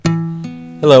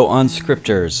Hello,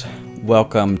 OnScripters.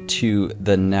 Welcome to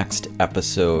the next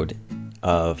episode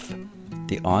of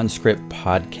the OnScript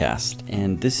podcast,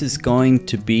 and this is going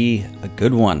to be a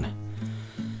good one.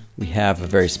 We have a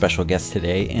very special guest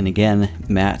today, and again,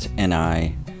 Matt and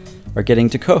I are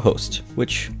getting to co-host,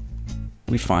 which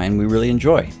we find we really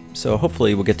enjoy. So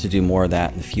hopefully we'll get to do more of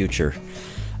that in the future.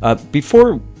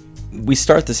 Before we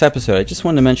start this episode, I just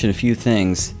wanted to mention a few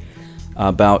things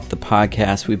about the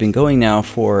podcast. We've been going now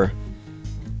for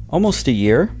almost a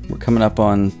year. We're coming up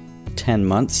on 10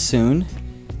 months soon,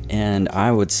 and I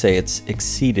would say it's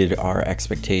exceeded our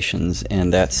expectations,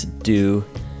 and that's due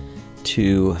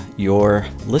to your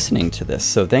listening to this.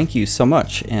 So thank you so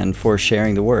much, and for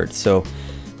sharing the word. So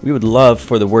we would love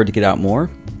for the word to get out more.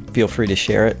 Feel free to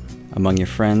share it among your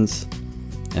friends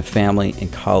and family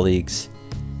and colleagues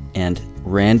and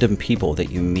random people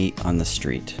that you meet on the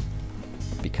street,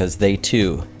 because they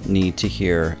too need to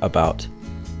hear about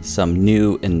some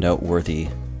new and noteworthy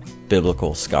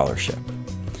biblical scholarship.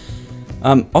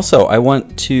 Also, I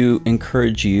want to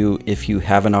encourage you, if you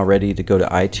haven't already, to go to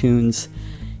iTunes,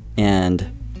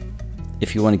 and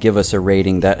if you want to give us a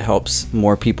rating, that helps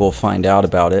more people find out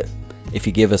about it. If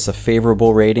you give us a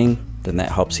favorable rating, then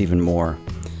that helps even more.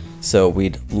 So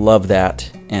we'd love that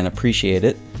and appreciate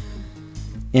it.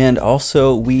 And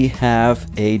also, we have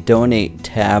a donate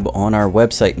tab on our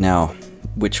website now,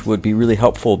 which would be really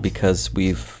helpful because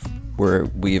we've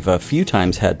a few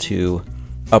times had to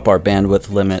up our bandwidth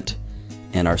limit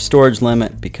and our storage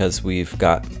limit because we've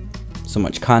got so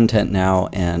much content now,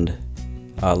 and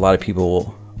a lot of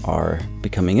people are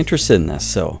becoming interested in this.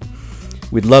 So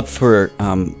we'd love for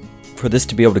this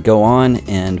to be able to go on,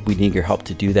 and we need your help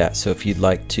to do that. So if you'd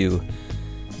like to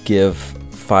give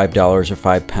 $5 or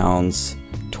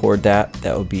 £5 toward that,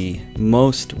 that would be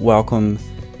most welcome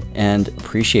and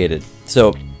appreciated.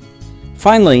 So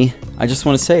finally, I just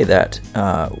want to say that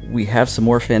we have some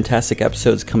more fantastic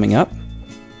episodes coming up.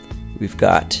 We've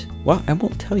got, well, I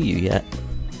won't tell you yet.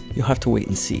 You'll have to wait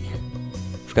and see.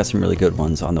 We've got some really good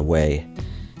ones on the way.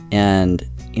 And,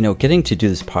 you know, getting to do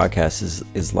this podcast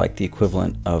is like the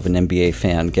equivalent of an NBA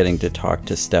fan getting to talk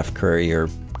to Steph Curry or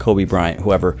Kobe Bryant,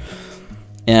 whoever.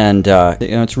 And,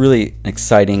 it's really an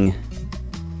exciting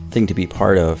thing to be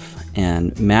part of.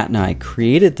 And Matt and I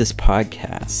created this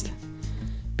podcast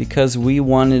because we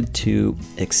wanted to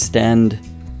extend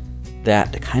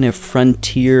that kind of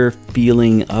frontier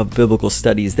feeling of biblical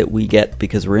studies that we get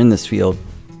because we're in this field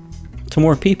to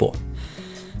more people.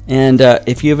 And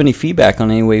if you have any feedback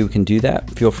on any way we can do that,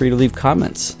 feel free to leave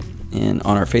comments on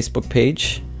our Facebook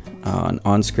page, on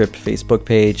OnScript Facebook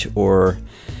page, or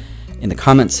in the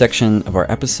comments section of our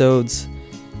episodes.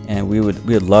 And we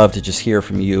would love to just hear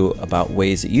from you about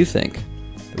ways that you think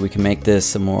that we can make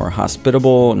this a more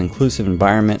hospitable and inclusive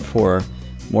environment for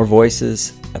more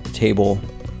voices at the table,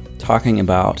 talking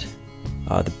about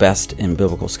the best in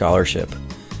biblical scholarship.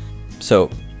 So,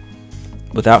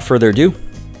 without further ado,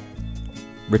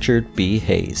 Richard B.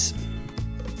 Hays.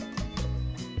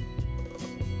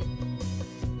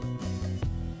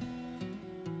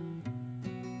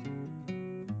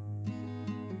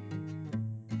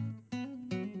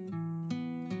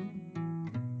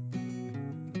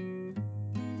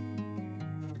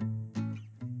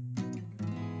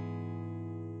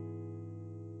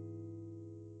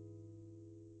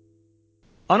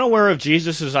 Unaware of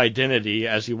Jesus' identity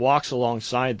as he walks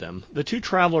alongside them, the two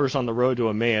travelers on the road to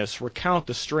Emmaus recount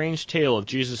the strange tale of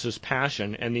Jesus'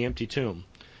 passion and the empty tomb.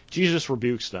 Jesus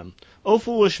rebukes them. "O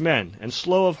foolish men, and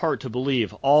slow of heart to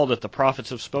believe all that the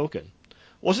prophets have spoken.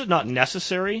 Was it not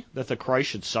necessary that the Christ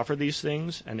should suffer these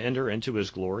things and enter into his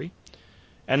glory?"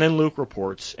 And then Luke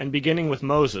reports, and beginning with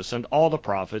Moses and all the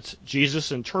prophets,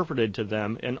 Jesus interpreted to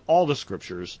them in all the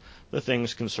scriptures the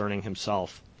things concerning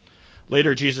himself.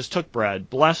 Later Jesus took bread,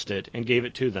 blessed it, and gave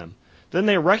it to them. Then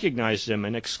they recognized him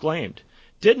and exclaimed,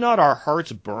 "Did not our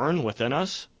hearts burn within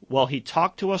us while he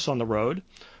talked to us on the road,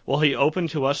 while he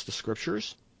opened to us the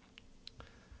scriptures?"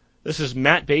 This is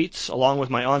Matt Bates, along with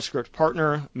my OnScript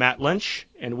partner, Matt Lynch,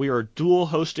 and we are dual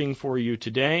hosting for you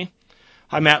today.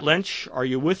 Hi, Matt Lynch. Are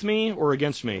you with me or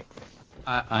against me?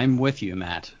 I'm with you,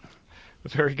 Matt.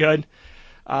 Very good.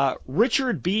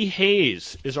 Richard B.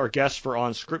 Hays is our guest for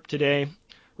OnScript today.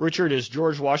 Richard is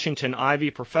George Washington Ivey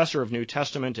Professor of New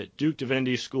Testament at Duke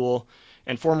Divinity School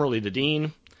and formerly the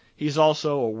Dean. He's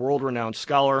also a world-renowned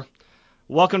scholar.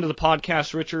 Welcome to the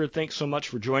podcast, Richard. Thanks so much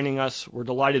for joining us. We're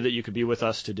delighted that you could be with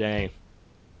us today.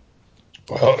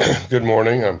 Well, good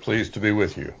morning. I'm pleased to be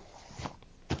with you.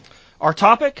 Our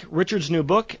topic, Richard's new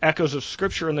book, Echoes of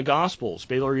Scripture in the Gospels,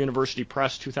 Baylor University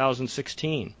Press,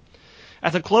 2016.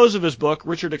 At the close of his book,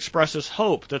 Richard expresses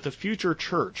hope that the future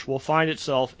church will find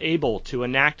itself able to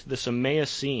enact this Emmaus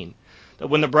scene, that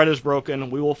when the bread is broken,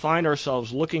 we will find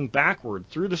ourselves looking backward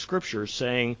through the Scriptures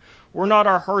saying, were not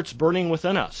our hearts burning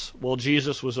within us while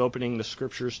Jesus was opening the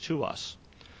Scriptures to us?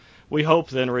 We hope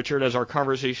then, Richard, as our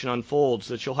conversation unfolds,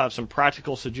 that you'll have some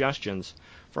practical suggestions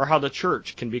for how the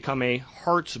church can become a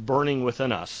hearts burning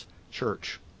within us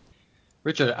church.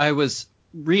 Richard, I was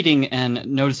reading and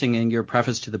noticing in your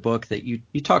preface to the book that you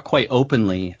talk quite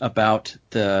openly about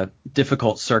the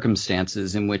difficult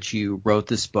circumstances in which you wrote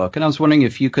this book. And I was wondering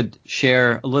if you could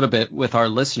share a little bit with our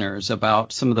listeners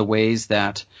about some of the ways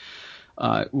that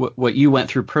what you went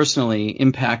through personally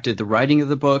impacted the writing of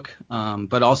the book,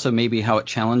 but also maybe how it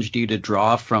challenged you to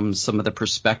draw from some of the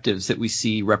perspectives that we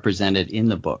see represented in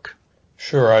the book.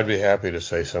 Sure, I'd be happy to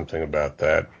say something about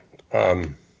that.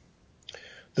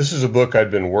 This is a book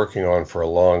I'd been working on for a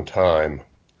long time.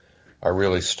 I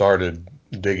really started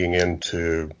digging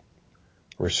into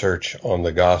research on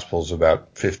the Gospels about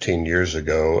 15 years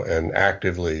ago and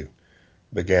actively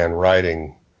began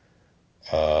writing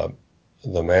the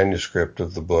manuscript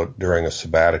of the book during a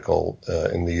sabbatical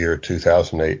in the year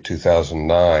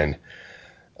 2008-2009.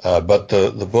 But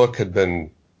the book had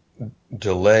been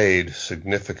delayed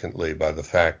significantly by the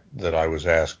fact that I was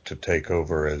asked to take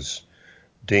over as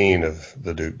dean of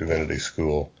the Duke Divinity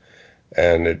School,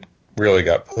 and it really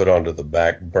got put onto the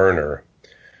back burner.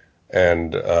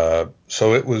 And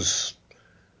so it was,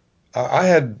 I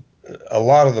had a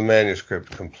lot of the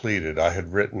manuscript completed. I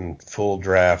had written full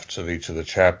drafts of each of the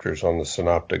chapters on the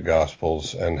Synoptic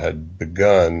Gospels and had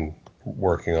begun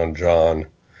working on John,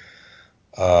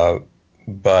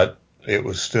 but it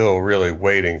was still really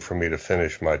waiting for me to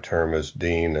finish my term as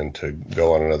dean and to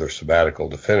go on another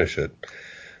sabbatical to finish it.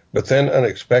 But then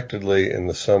unexpectedly in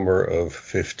the summer of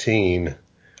 15,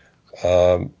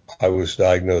 I was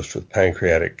diagnosed with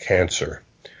pancreatic cancer,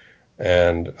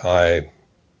 and I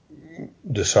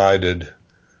decided,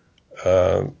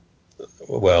 it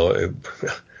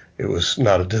was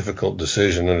not a difficult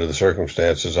decision under the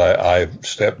circumstances. I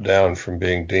stepped down from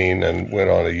being dean and went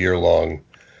on a year-long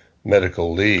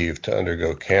medical leave to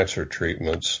undergo cancer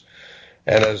treatments.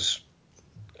 And as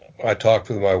I talked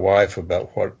with my wife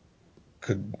about what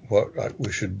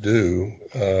we should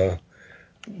do,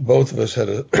 both of us had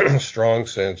a strong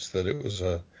sense that it was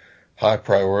a high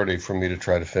priority for me to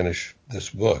try to finish this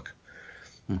book.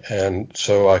 And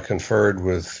so I conferred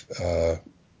with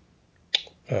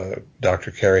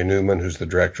Dr. Carey Newman, who's the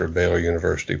director of Baylor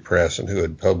University Press and who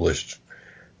had published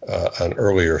an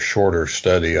earlier, shorter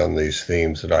study on these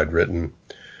themes that I'd written.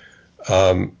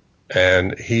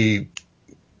 And he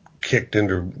kicked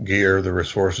into gear the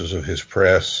resources of his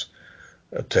press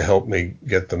to help me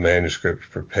get the manuscript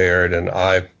prepared. And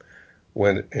I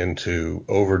went into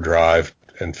overdrive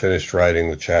and finished writing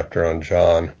the chapter on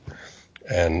John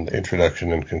and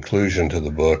introduction and conclusion to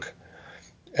the book.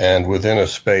 And within a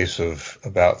space of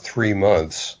about 3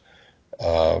 months,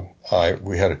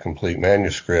 we had a complete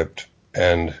manuscript,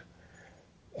 and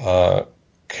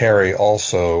Carey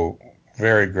also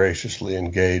very graciously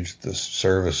engaged the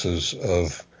services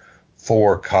of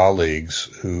 4 colleagues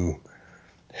who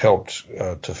helped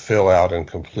to fill out and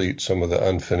complete some of the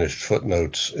unfinished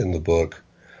footnotes in the book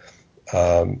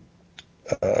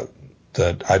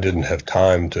that I didn't have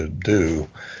time to do.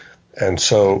 And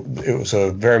so it was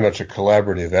very much a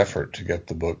collaborative effort to get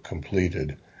the book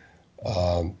completed.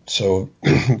 So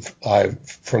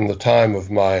from the time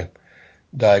of my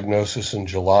diagnosis in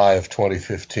July of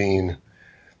 2015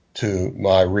 to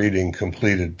my reading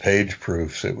completed page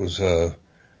proofs, it was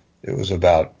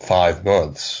about 5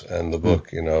 months, and the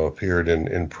book, appeared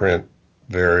in print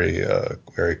very,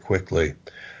 very quickly.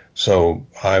 So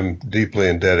I'm deeply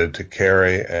indebted to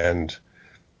Carey and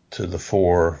to the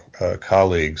 4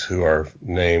 colleagues who are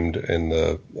named in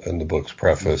the book's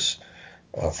preface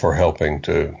for helping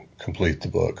to complete the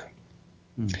book.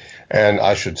 And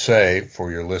I should say for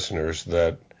your listeners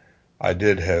that I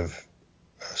did have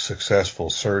successful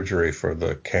surgery for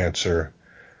the cancer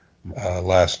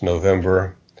last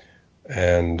November,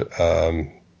 and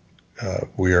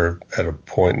we are at a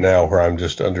point now where I'm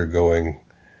just undergoing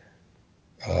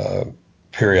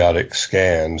periodic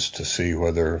scans to see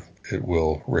whether it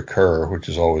will recur, which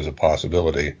is always a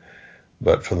possibility.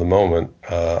 But for the moment,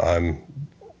 I'm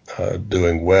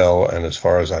doing well, and as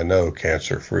far as I know,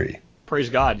 cancer-free. Praise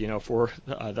God, for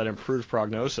that improved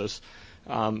prognosis.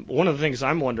 One of the things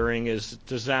I'm wondering is,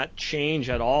 does that change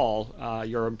at all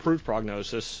your improved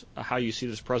prognosis, how you see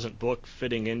this present book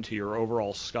fitting into your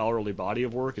overall scholarly body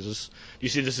of work? Do you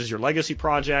see this as your legacy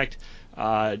project?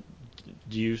 Do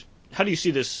you how do you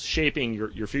see this shaping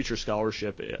your future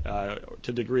scholarship to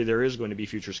the degree there is going to be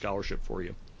future scholarship for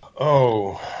you?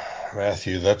 Oh,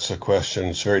 Matthew, that's a question.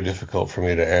 It's very difficult for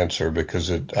me to answer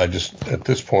because I just, at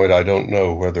this point, I don't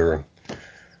know whether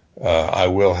I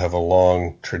will have a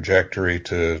long trajectory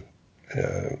to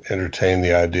entertain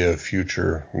the idea of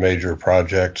future major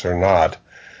projects or not.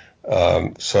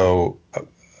 So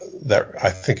that I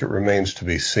think it remains to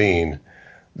be seen.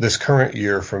 This current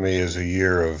year for me is a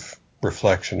year of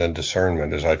reflection and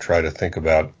discernment as I try to think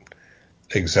about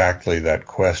exactly that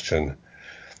question.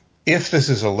 If this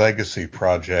is a legacy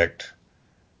project,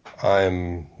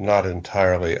 I'm not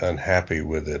entirely unhappy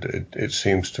with it. It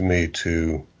seems to me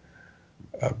to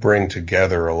bring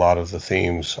together a lot of the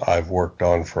themes I've worked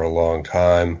on for a long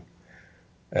time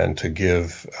and to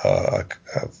give, to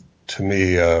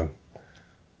me, a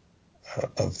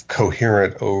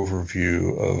coherent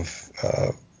overview of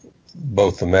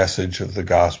both the message of the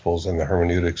Gospels and the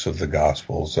hermeneutics of the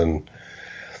Gospels. And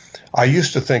I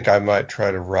used to think I might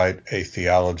try to write a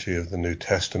theology of the New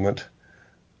Testament.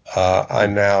 I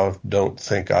now don't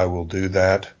think I will do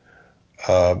that,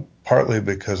 partly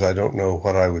because I don't know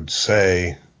what I would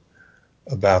say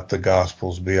about the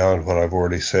Gospels beyond what I've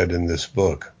already said in this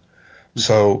book.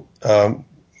 So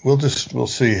we'll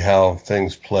see how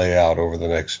things play out over the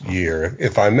next year.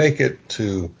 If I make it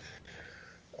to,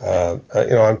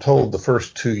 I'm told the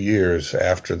first 2 years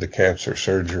after the cancer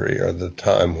surgery are the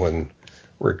time when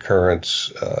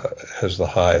recurrence has the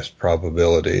highest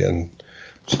probability. And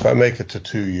so if I make it to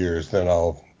 2 years, then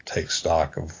I'll take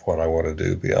stock of what I want to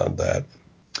do beyond that.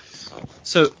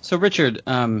 So Richard,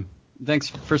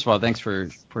 first of all, thanks for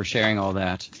sharing all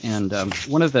that. And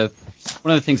one of the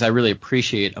things I really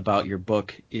appreciate about your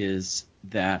book is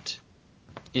that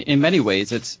in many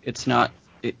ways it's not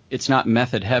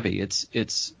method heavy.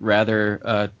 It's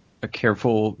rather a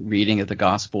careful reading of the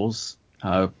Gospels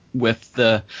with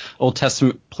the Old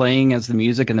Testament playing as the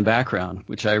music in the background,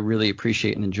 which I really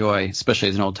appreciate and enjoy, especially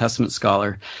as an Old Testament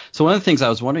scholar. So one of the things I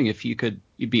was wondering if you'd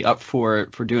be up for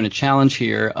doing a challenge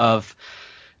here of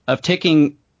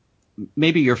taking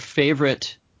maybe your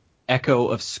favorite echo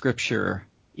of Scripture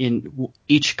in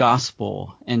each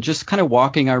Gospel and just kind of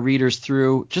walking our readers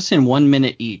through, just in 1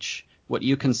 minute each, what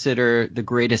you consider the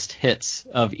greatest hits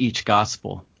of each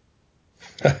Gospel.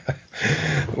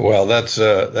 Well, that's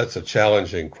a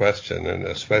challenging question, and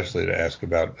especially to ask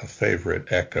about a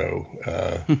favorite echo.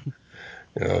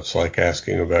 It's like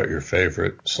asking about your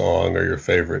favorite song or your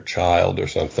favorite child or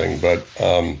something. But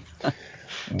I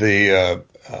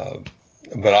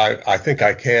think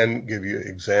I can give you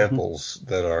examples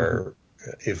that are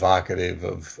evocative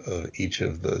of each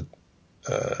of the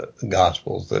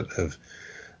Gospels that have,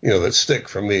 that stick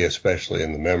for me, especially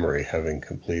in the memory, having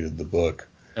completed the book.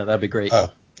 Yeah, that'd be great.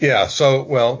 So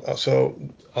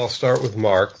I'll start with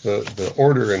Mark. The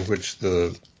order in which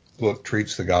the book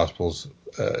treats the Gospels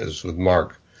is with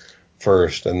Mark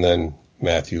first, and then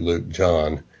Matthew, Luke,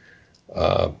 John.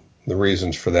 The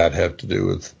reasons for that have to do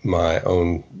with my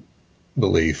own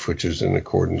belief, which is in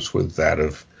accordance with that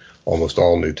of almost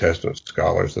all New Testament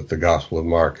scholars, that the Gospel of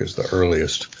Mark is the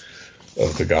earliest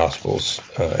of the Gospels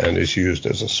and is used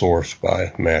as a source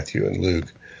by Matthew and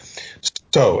Luke.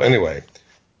 So anyway,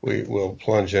 we will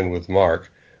plunge in with Mark.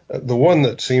 The one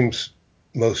that seems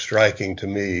most striking to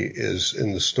me is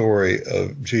in the story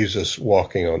of Jesus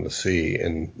walking on the sea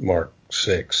in Mark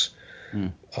 6.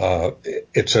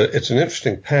 It's an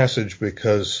interesting passage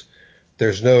because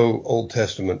there's no Old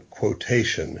Testament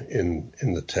quotation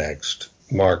in the text.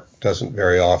 Mark doesn't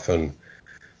very often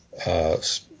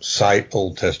cite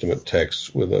Old Testament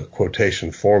texts with a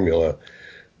quotation formula,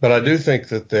 but I do think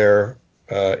that there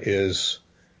is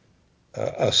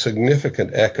a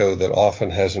significant echo that often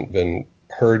hasn't been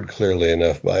heard clearly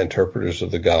enough by interpreters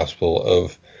of the gospel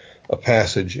of a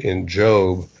passage in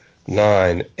Job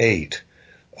 9:8.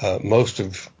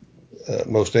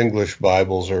 Most English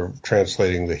Bibles are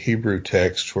translating the Hebrew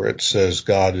text where it says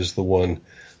God is the one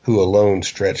who alone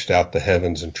stretched out the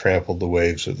heavens and trampled the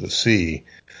waves of the sea.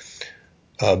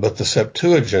 But the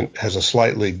Septuagint has a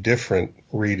slightly different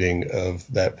reading of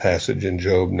that passage in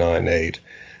Job 9:8.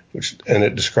 And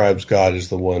it describes God as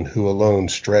the one who alone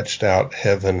stretched out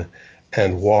heaven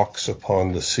and walks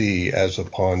upon the sea as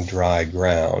upon dry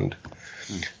ground.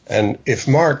 And if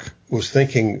Mark was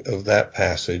thinking of that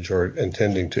passage or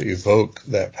intending to evoke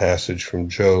that passage from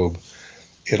Job,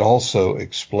 it also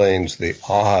explains the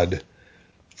odd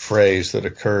phrase that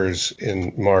occurs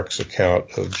in Mark's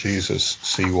account of Jesus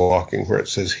sea walking, where it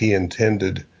says he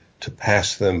intended to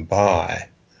pass them by.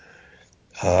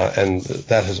 And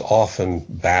that has often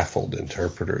baffled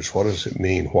interpreters. What does it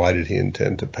mean? Why did he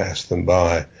intend to pass them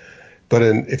by? But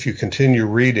if you continue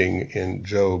reading in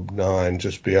Job 9,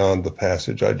 just beyond the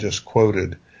passage I just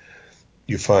quoted,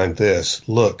 you find this: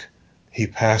 look, he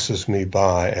passes me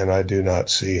by and I do not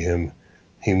see him.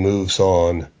 He moves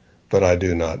on, but I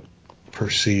do not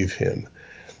perceive him.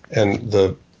 And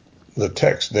the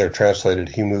text there translated,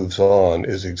 he moves on,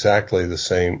 is exactly the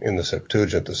same in the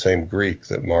Septuagint, the same Greek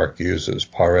that Mark uses,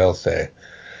 parelthe.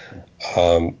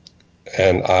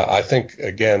 And I think,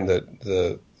 again, that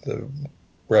the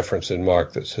reference in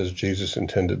Mark that says Jesus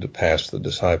intended to pass the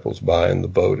disciples by in the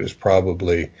boat is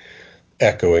probably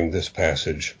echoing this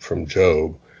passage from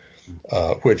Job,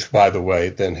 which, by the way,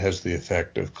 then has the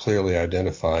effect of clearly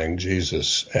identifying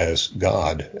Jesus as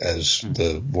God, as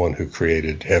the one who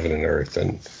created heaven and earth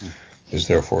and is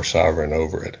therefore sovereign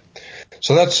over it.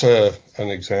 So that's an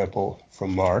example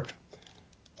from Mark.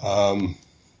 I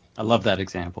love that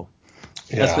example.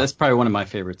 Yeah. That's probably one of my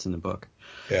favorites in the book.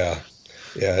 Yeah.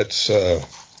 It's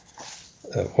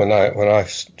when I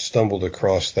stumbled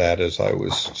across that as I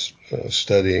was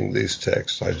studying these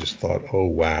texts, I just thought, oh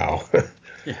wow.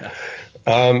 Yeah.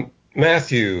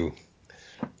 Matthew.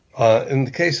 In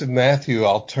the case of Matthew,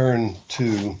 I'll turn to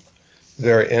the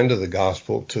very end of the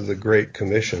gospel, to the Great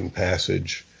Commission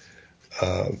passage,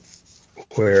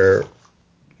 where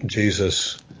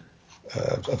Jesus,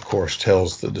 of course,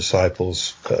 tells the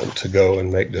disciples to go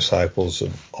and make disciples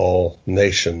of all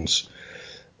nations.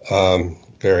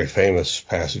 Very famous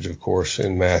passage, of course,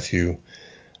 in Matthew.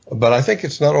 But I think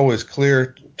it's not always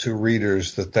clear to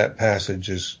readers that passage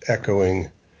is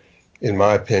echoing, in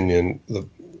my opinion, the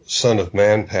Son of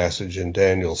Man passage in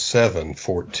Daniel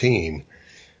 7:14.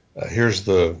 Here's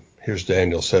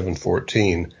Daniel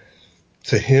 7:14.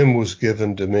 To him was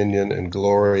given dominion and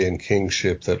glory and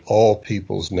kingship, that all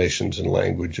peoples, nations, and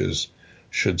languages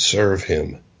should serve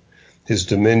him. His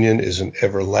dominion is an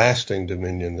everlasting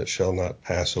dominion that shall not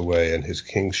pass away, and his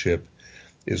kingship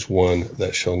is one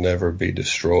that shall never be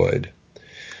destroyed.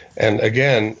 And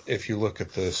again, if you look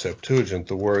at the Septuagint,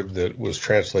 the word that was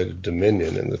translated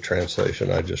dominion in the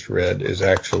translation I just read is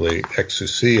actually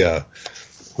exousia,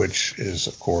 which is,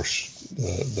 of course,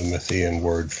 the Matthian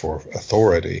word for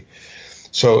authority.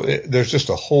 So there's just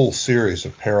a whole series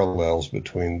of parallels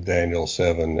between Daniel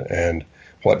 7 and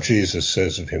what Jesus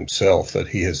says of himself, that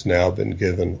he has now been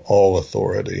given all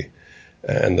authority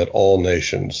and that all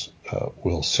nations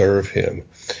will serve him.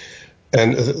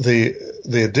 And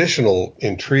the additional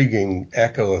intriguing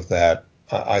echo of that,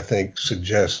 I think,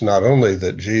 suggests not only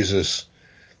that Jesus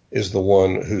is the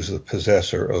one who's the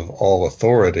possessor of all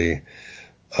authority,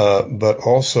 but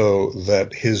also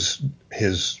that his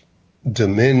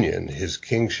dominion, his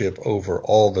kingship over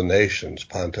all the nations,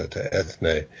 panta te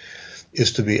ethne,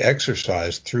 is to be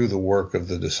exercised through the work of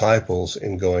the disciples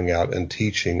in going out and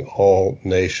teaching all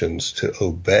nations to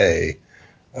obey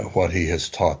what he has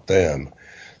taught them.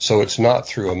 So it's not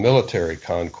through a military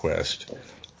conquest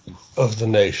of the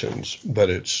nations, but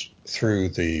it's through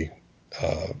the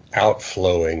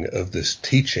outflowing of this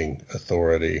teaching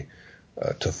authority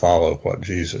to follow what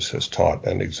Jesus has taught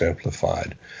and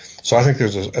exemplified. So I think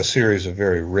there's a series of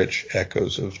very rich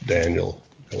echoes of Daniel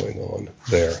going on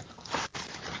there.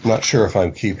 I'm not sure if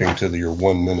I'm keeping to your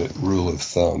 1 minute rule of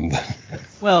thumb.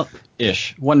 Well,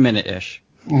 1 minute-ish.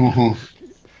 Mm-hmm.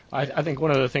 I think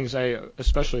one of the things I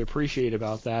especially appreciate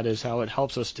about that is how it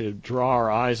helps us to draw our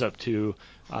eyes up to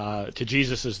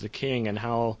Jesus as the King, and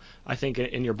how I think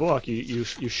in your book you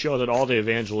show that all the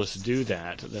evangelists do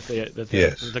that.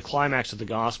 Yes. The climax of the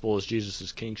gospel is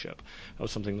Jesus' kingship. That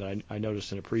was something that I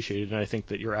noticed and appreciated, and I think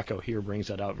that your echo here brings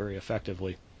that out very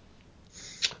effectively.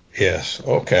 Yes.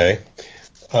 Okay.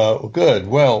 Good.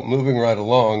 Well, moving right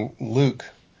along, Luke.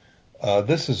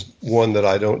 This is one that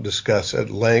I don't discuss at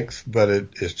length, but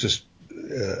it's just,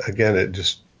 again, it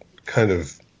just kind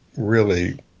of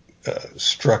really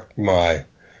struck my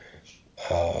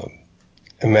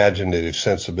imaginative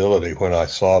sensibility when I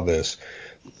saw this.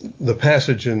 The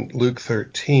passage in Luke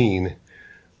 13,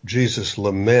 Jesus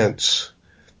laments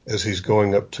as he's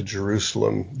going up to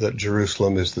Jerusalem, that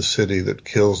Jerusalem is the city that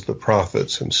kills the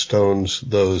prophets and stones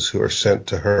those who are sent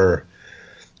to her.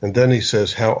 And then he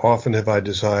says, how often have I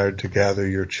desired to gather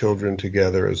your children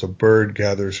together as a bird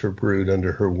gathers her brood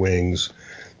under her wings,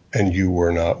 and you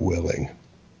were not willing.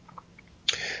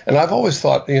 And I've always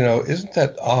thought, isn't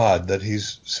that odd that he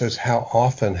says, how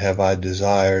often have I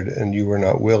desired and you were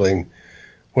not willing,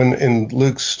 when in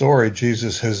Luke's story,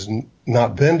 Jesus has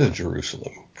not been to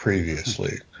Jerusalem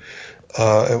previously.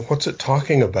 And what's it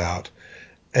talking about?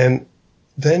 And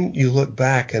then you look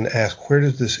back and ask, where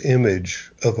does this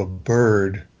image of a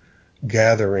bird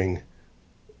gathering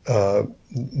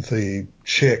the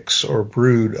chicks or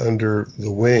brood under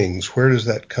the wings, where does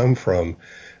that come from?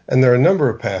 And there are a number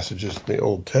of passages in the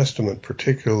Old Testament,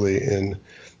 particularly in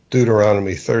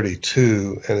Deuteronomy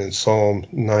 32 and in Psalm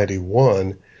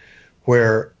 91,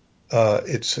 where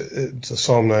it's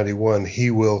Psalm 91,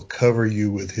 he will cover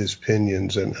you with his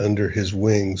pinions, and under his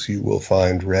wings you will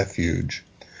find refuge.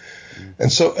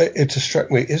 And so it just struck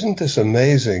me, isn't this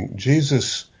amazing?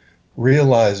 Jesus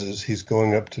realizes he's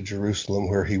going up to Jerusalem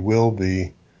where he will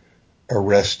be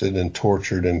arrested and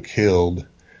tortured and killed.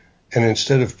 And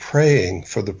instead of praying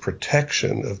for the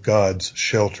protection of God's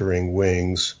sheltering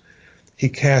wings, he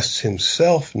casts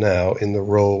himself now in the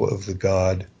role of the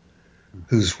God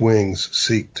whose wings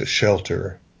seek to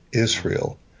shelter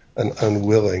Israel, an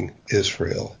unwilling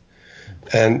Israel.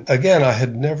 And again, I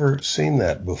had never seen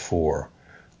that before.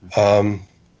 But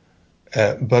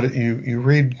you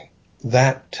read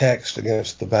that text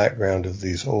against the background of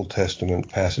these Old Testament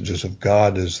passages of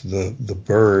God as the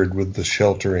bird with the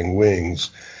sheltering wings,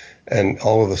 and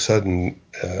all of a sudden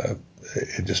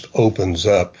it just opens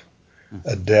up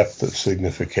a depth of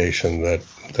signification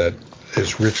that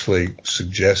is richly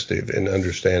suggestive in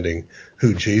understanding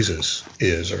who Jesus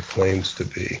is or claims to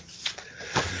be.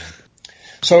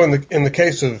 So in the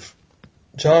case of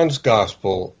John's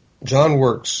gospel, John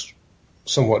works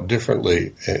somewhat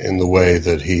differently in the way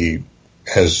that he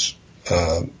has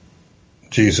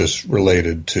Jesus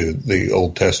related to the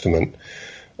Old Testament,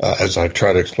 as I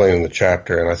try to explain in the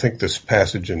chapter. And I think this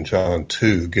passage in John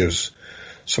 2 gives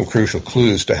some crucial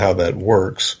clues to how that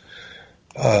works.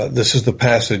 This is the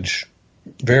passage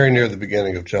very near the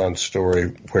beginning of John's story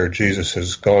where Jesus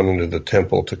has gone into the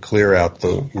temple to clear out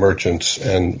the merchants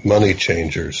and money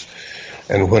changers.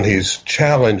 And when he's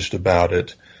challenged about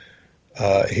it,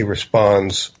 he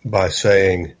responds by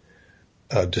saying,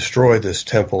 destroy this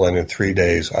temple and in 3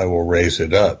 days I will raise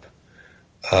it up,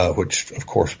 which of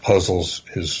course puzzles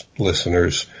his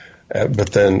listeners.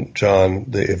 But then John,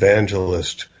 the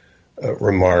evangelist,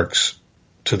 remarks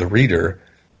to the reader,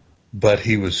 but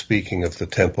he was speaking of the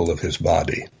temple of his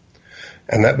body.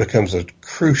 And that becomes a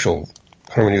crucial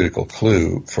hermeneutical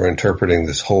clue for interpreting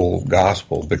this whole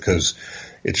gospel, because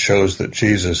it shows that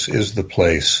Jesus is the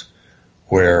place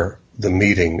where the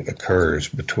meeting occurs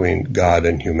between God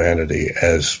and humanity,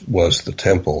 as was the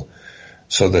temple,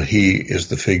 so that he is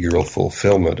the figural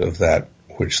fulfillment of that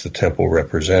which the temple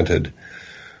represented.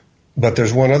 But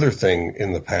there's one other thing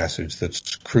in the passage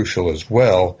that's crucial as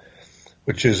well,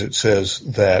 which is it says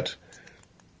that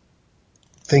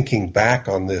thinking back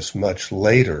on this much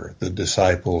later, the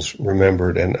disciples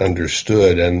remembered and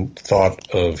understood and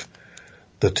thought of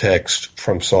the text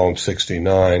from Psalm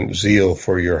 69, zeal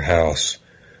for your house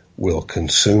will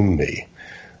consume me.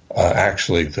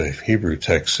 Actually, the Hebrew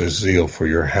text says, zeal for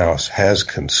your house has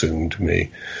consumed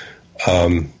me.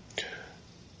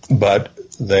 But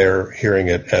they're hearing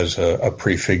it as a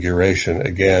prefiguration,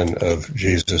 again, of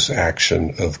Jesus'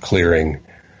 action of clearing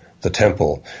the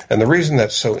temple. And the reason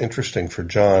that's so interesting for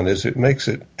John is it makes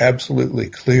it absolutely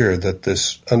clear that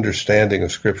this understanding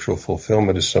of scriptural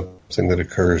fulfillment is something that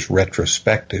occurs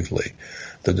retrospectively.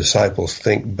 The disciples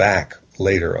think back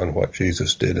later on what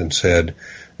Jesus did and said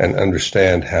and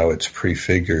understand how it's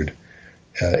prefigured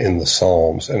in the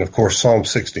Psalms. And of course, Psalm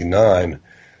 69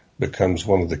 becomes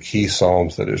one of the key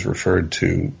psalms that is referred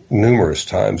to numerous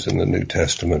times in the New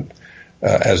Testament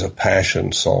as a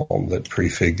passion psalm that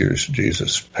prefigures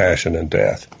Jesus' passion and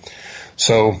death.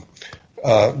 So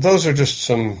those are just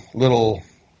some little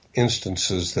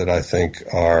instances that I think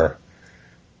are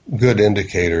good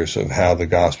indicators of how the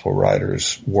gospel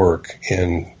writers work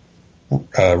in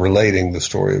relating the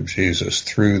story of Jesus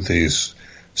through these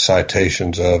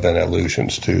citations of and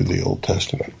allusions to the Old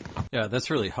Testament. Yeah, that's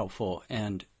really helpful.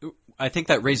 And I think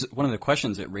that raises one of the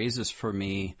questions it raises for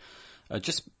me,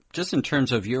 just in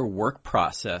terms of your work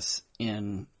process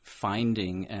in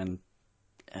finding and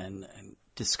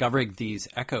discovering these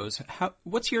echoes.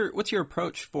 What's your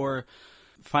approach for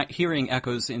hearing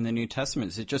echoes in the New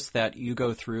Testament? Is it just that you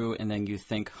go through and then you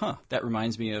think, that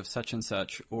reminds me of such and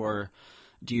such, or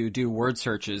do you do word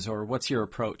searches, or what's your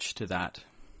approach to that?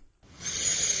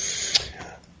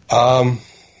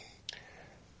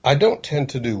 I don't tend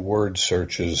to do word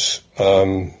searches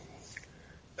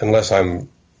unless I'm,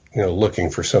 looking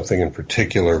for something in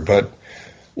particular. But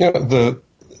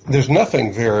there's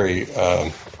nothing very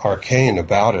arcane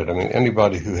about it. I mean,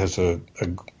 anybody who has a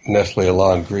Nestle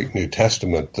Aland Greek New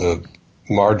Testament, the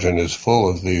margin is full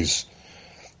of these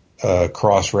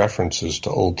cross references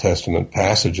to Old Testament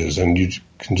passages, and you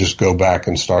can just go back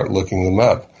and start looking them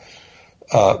up.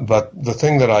 But the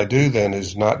thing that I do then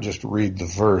is not just read the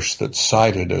verse that's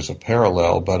cited as a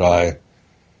parallel, but I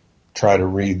try to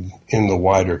read in the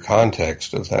wider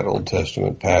context of that Old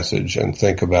Testament passage and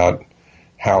think about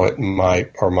how it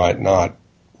might or might not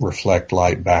reflect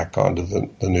light back onto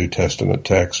the New Testament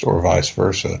text or vice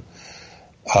versa.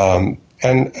 And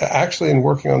actually, in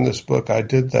working on this book, I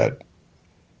did that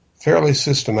fairly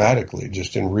systematically,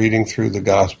 just in reading through the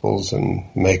Gospels and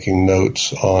making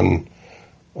notes on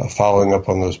following up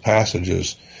on those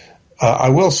passages. I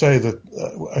will say that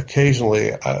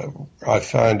occasionally I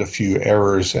find a few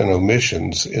errors and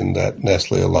omissions in that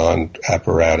Nestle Aland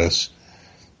apparatus,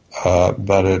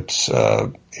 but it's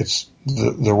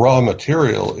the raw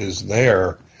material is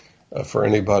there for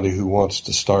anybody who wants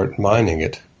to start mining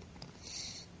it.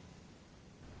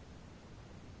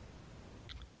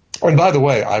 And by the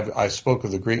way, I spoke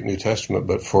of the Greek New Testament,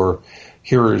 but for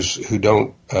hearers who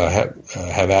don't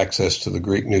have access to the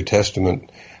Greek New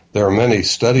Testament, there are many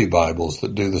study Bibles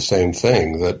that do the same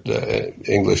thing, that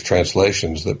English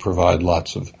translations that provide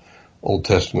lots of Old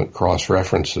Testament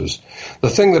cross-references. The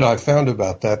thing that I've found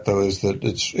about that, though, is that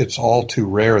it's all too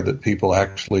rare that people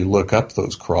actually look up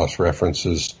those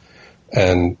cross-references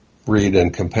and read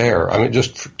and compare. I mean,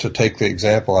 just to take the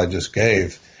example I just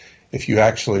gave, if you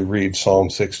actually read Psalm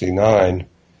 69,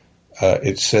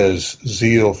 it says,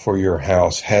 "Zeal for your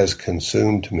house has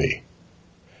consumed me."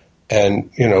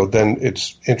 And, then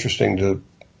it's interesting to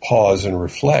pause and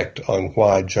reflect on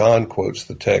why John quotes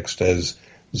the text as,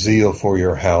 "Zeal for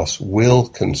your house will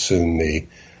consume me,"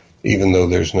 even though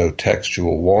there's no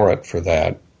textual warrant for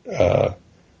that,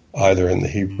 either in the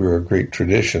Hebrew or Greek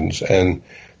traditions. And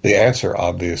the answer,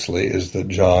 obviously, is that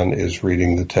John is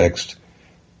reading the text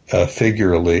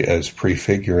figuratively as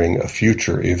prefiguring a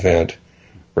future event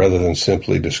rather than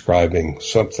simply describing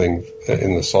something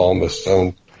in the psalmist's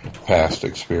own past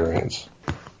experience.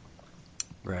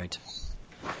 Right.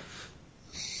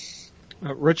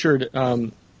 Richard,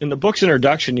 in the book's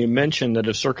introduction, you mentioned that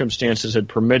if circumstances had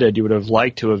permitted, you would have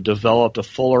liked to have developed a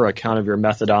fuller account of your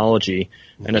methodology,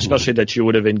 and especially that you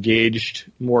would have engaged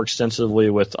more extensively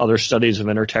with other studies of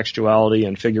intertextuality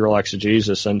and figural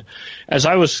exegesis. And as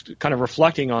I was kind of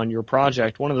reflecting on your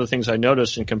project, one of the things I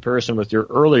noticed in comparison with your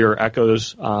earlier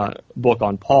Echoes book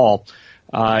on Paul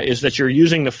is that you're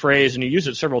using the phrase, and you use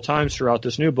it several times throughout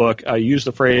this new book, you use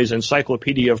the phrase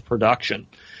encyclopedia of production.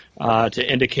 To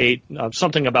indicate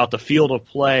something about the field of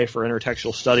play for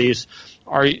intertextual studies.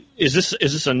 Is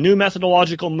this a new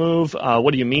methodological move?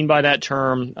 What do you mean by that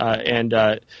term? And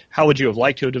how would you have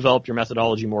liked to have developed your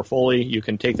methodology more fully? You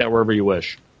can take that wherever you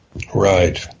wish.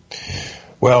 Right.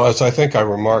 Well, as I think I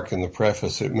remark in the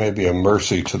preface, it may be a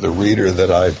mercy to the reader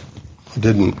that I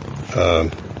didn't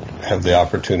have the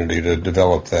opportunity to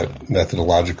develop that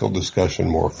methodological discussion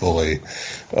more fully.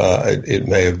 It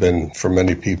may have been, for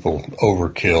many people,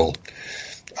 overkill.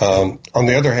 On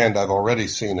the other hand, I've already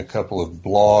seen a couple of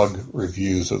blog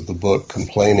reviews of the book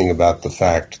complaining about the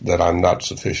fact that I'm not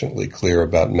sufficiently clear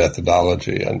about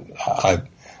methodology, and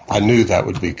I knew that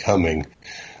would be coming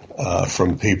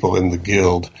from people in the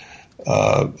guild.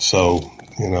 So,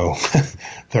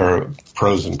 there are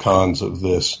pros and cons of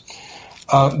this.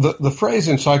 The phrase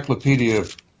encyclopedia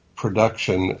of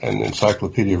production and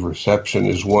encyclopedia of reception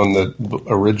is one that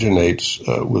originates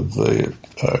with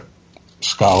the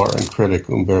scholar and critic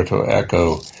Umberto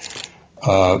Eco.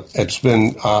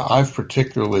 I've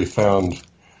particularly found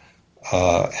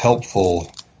helpful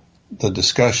the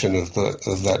discussion of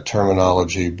that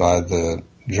terminology by the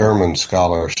German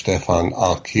scholar Stefan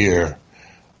Alkier.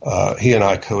 He and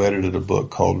I co-edited a book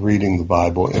called Reading the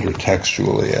Bible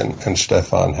Intertextually, and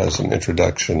Stefan has an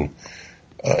introduction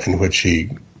in which he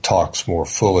talks more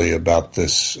fully about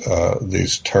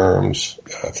these terms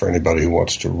for anybody who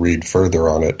wants to read further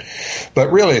on it.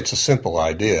 But really, it's a simple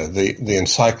idea. The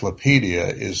encyclopedia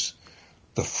is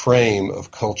the frame of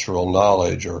cultural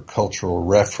knowledge or cultural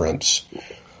reference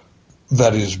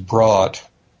that is brought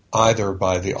either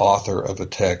by the author of a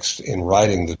text in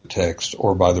writing the text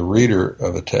or by the reader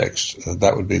of a text.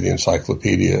 That would be the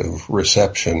encyclopedia of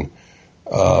reception.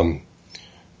 When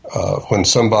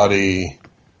somebody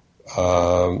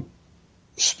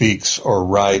speaks or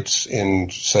writes in,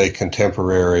 say,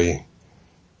 contemporary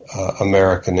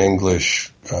American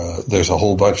English, there's a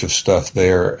whole bunch of stuff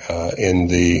there in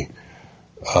the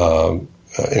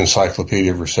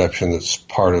encyclopedia of reception that's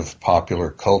part of popular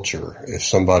culture. If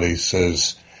somebody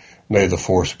says, "May the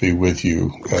Force be with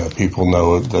you," people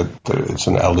know that it's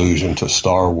an allusion to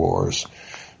Star Wars.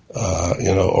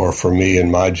 Or for me in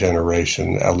my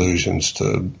generation, allusions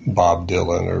to Bob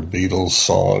Dylan or Beatles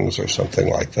songs or something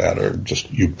like that are just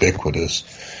ubiquitous.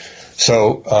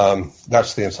 So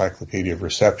that's the encyclopedia of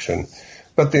reception.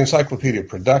 But the encyclopedia of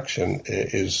production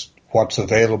is what's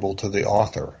available to the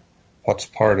author, what's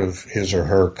part of his or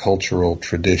her cultural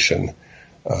tradition.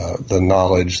 the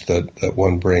knowledge that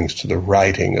one brings to the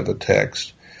writing of a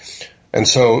text. And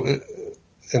so,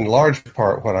 in large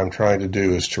part, what I'm trying to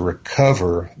do is to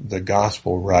recover the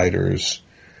gospel writers'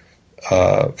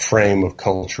 frame of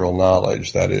cultural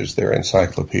knowledge, that is, their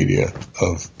encyclopedia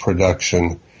of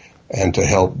production, and to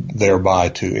help thereby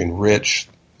to enrich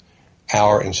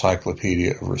our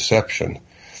encyclopedia of reception.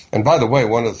 And by the way,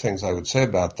 one of the things I would say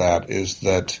about that is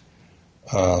that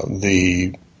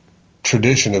the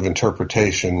tradition of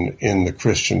interpretation in the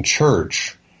Christian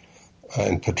church,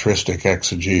 and patristic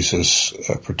exegesis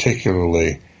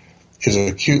particularly, is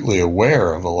acutely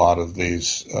aware of a lot of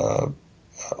these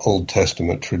Old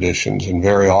Testament traditions, and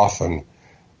very often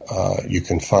you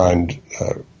can find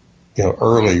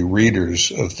early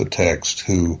readers of the text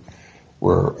who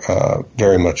were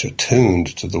very much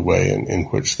attuned to the way in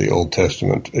which the Old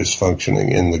Testament is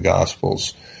functioning in the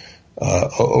Gospels.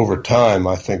 Over time,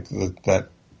 I think that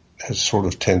has sort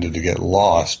of tended to get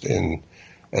lost in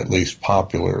at least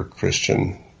popular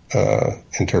Christian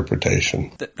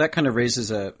interpretation. That kind of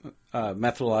raises a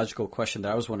methodological question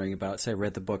that I was wondering about. Say I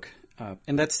read the book,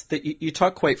 and that's that you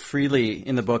talk quite freely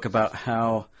in the book about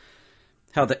how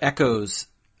the echoes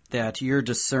that you're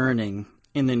discerning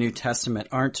in the New Testament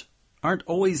aren't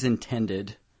always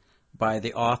intended by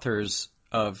the authors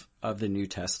of the New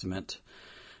Testament.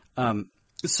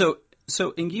 So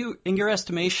in your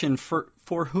estimation,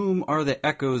 for whom are the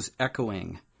echoes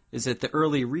echoing? Is it the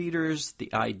early readers,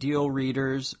 the ideal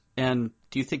readers, and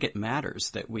do you think it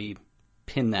matters that we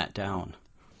pin that down?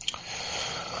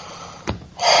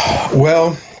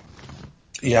 Well,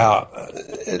 yeah,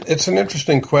 it's an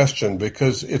interesting question,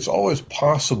 because it's always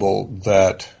possible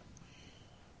that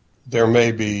there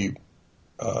may be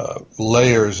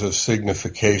layers of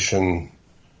signification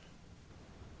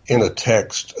in a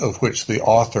text of which the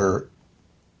author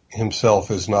himself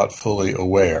is not fully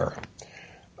aware.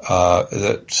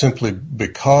 That simply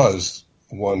because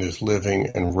one is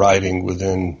living and writing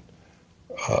within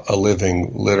a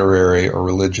living literary or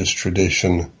religious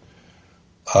tradition,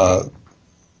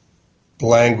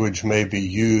 language may be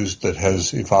used that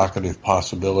has evocative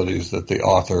possibilities that the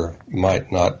author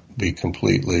might not be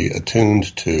completely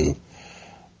attuned to.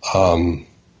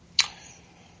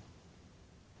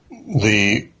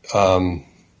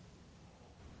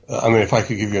 If I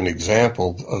could give you an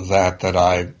example of that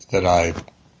I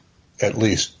at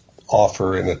least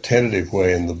offer in a tentative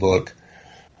way in the book,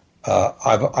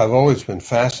 I've always been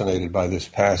fascinated by this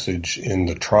passage in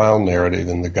the trial narrative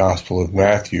in the Gospel of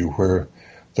Matthew, where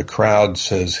the crowd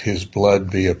says, "His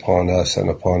blood be upon us and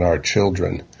upon our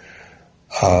children."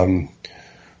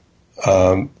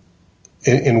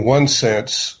 In one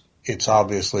sense, it's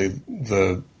obviously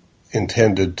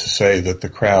intended to say that the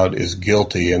crowd is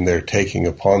guilty and they're taking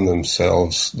upon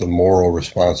themselves the moral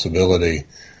responsibility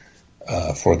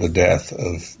for the death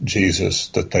of Jesus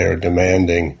that they are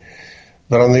demanding.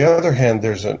 But on the other hand,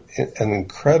 there's an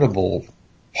incredible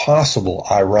possible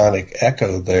ironic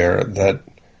echo there that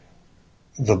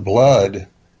the blood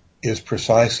is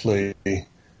precisely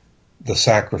the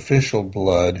sacrificial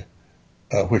blood,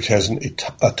 which has an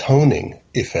atoning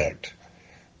effect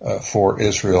for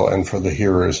Israel and for the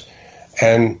hearers.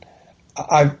 And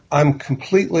I'm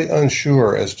completely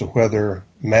unsure as to whether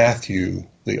Matthew,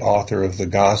 the author of the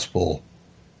gospel,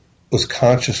 was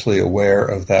consciously aware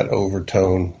of that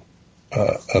overtone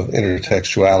of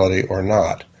intertextuality or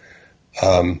not.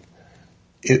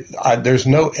 There's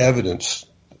no evidence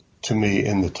to me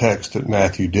in the text that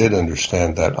Matthew did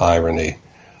understand that irony,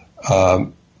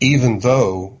 even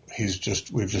though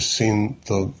we've just seen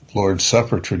the Lord's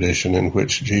Supper tradition in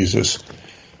which Jesus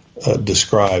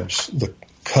describes the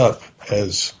cup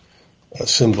as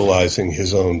symbolizing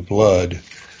his own blood.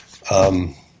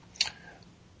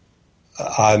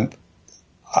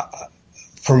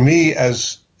 For me,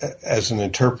 as an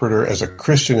interpreter, as a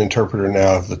Christian interpreter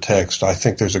now of the text, I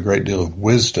think there's a great deal of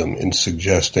wisdom in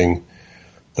suggesting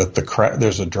that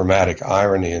there's a dramatic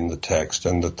irony in the text,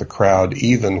 and that the crowd,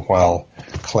 even while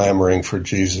clamoring for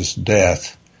Jesus'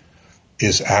 death,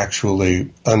 is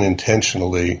actually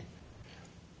unintentionally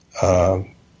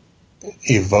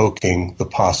evoking the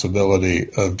possibility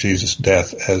of Jesus'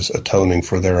 death as atoning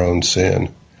for their own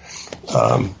sin.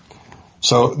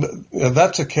 So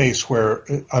that's a case where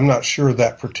I'm not sure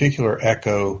that particular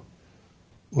echo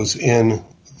was in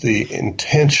the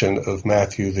intention of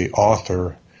Matthew, the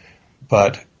author,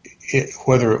 but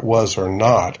whether it was or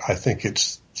not, I think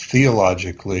it's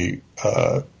theologically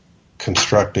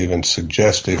constructive and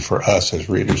suggestive for us as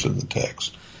readers of the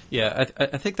text. Yeah,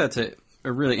 I think that's a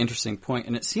really interesting point,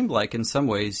 and it seemed like in some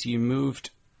ways you moved,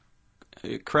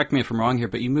 correct me if I'm wrong here,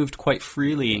 but you moved quite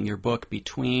freely in your book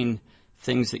between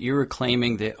things that you were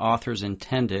claiming the authors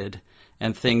intended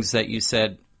and things that you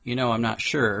said, I'm not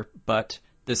sure, but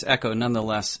this echo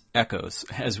nonetheless echoes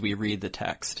as we read the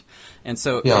text. And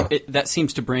so that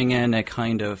seems to bring in a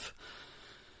kind of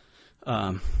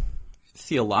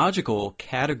theological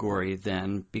category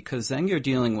then, because then you're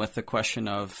dealing with the question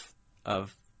of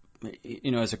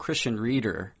as a Christian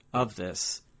reader of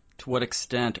this, to what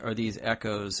extent are these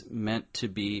echoes meant to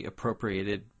be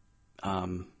appropriated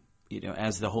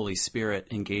as the Holy Spirit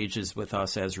engages with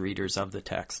us as readers of the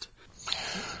text?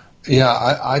 Yeah,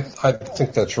 I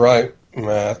think that's right,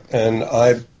 Matt, and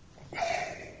I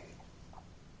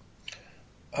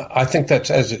think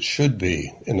that's as it should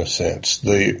be, in a sense.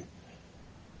 You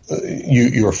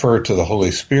refer to the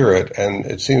Holy Spirit, and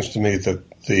it seems to me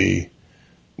that the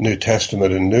New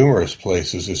Testament in numerous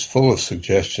places is full of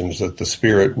suggestions that the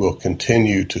Spirit will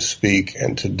continue to speak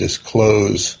and to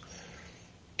disclose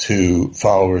to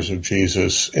followers of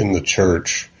Jesus in the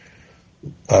church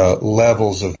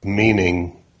levels of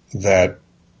meaning that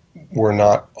were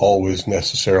not always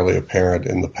necessarily apparent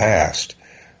in the past.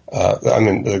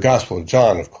 The Gospel of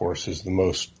John, of course, is the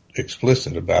most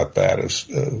explicit about that.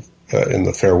 In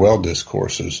the farewell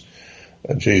discourses,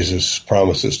 Jesus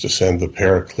promises to send the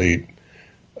Paraclete,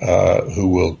 who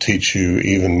will teach you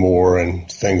even more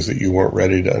and things that you weren't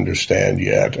ready to understand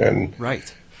yet. And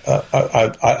right.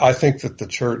 I think that the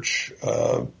church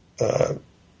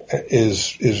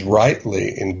is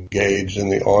rightly engaged in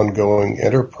the ongoing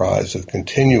enterprise of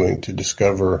continuing to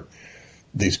discover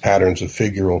these patterns of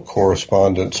figural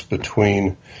correspondence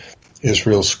between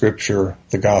Israel's scripture,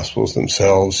 the Gospels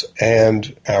themselves,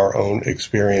 and our own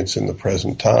experience in the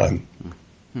present time.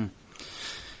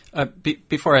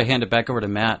 Before I hand it back over to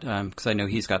Matt, because I know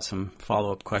he's got some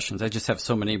follow-up questions, I just have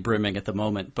so many brimming at the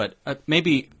moment, but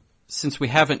maybe since we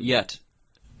haven't yet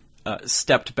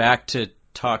stepped back to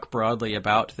talk broadly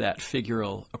about that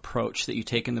figural approach that you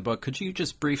take in the book, could you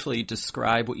just briefly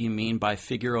describe what you mean by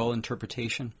figural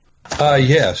interpretation?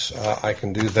 Yes, I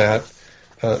can do that.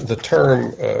 The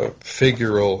term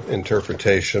figural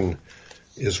interpretation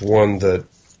is one that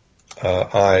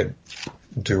I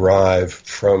derive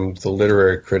from the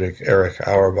literary critic Erich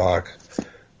Auerbach,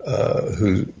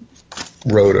 who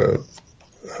wrote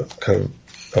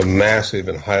a massive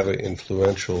and highly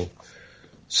influential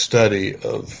study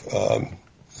of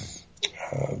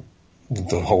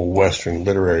the whole Western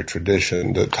literary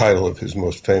tradition. The title of his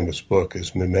most famous book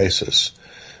is Mimesis.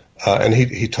 And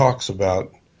he talks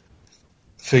about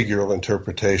figural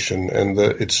interpretation, and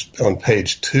it's on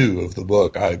page 2 of the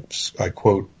book. I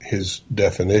quote his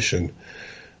definition.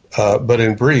 But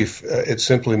in brief, it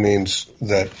simply means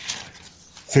that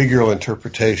figural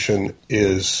interpretation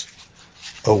is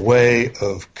a way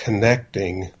of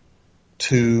connecting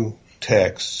two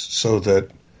texts so that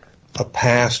a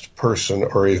past person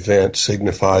or event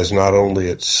signifies not only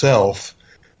itself,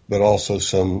 but also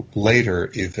some later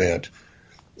event,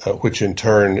 which in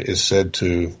turn is said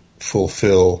to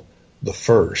fulfill the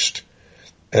first.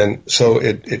 And so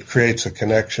it creates a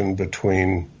connection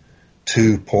between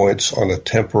 2 points on a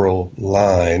temporal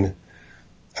line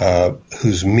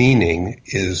whose meaning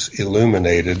is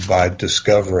illuminated by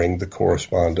discovering the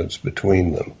correspondence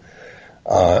between them.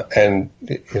 And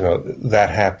that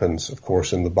happens, of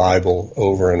course, in the Bible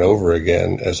over and over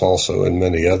again, as also in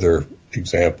many other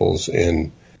examples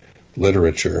in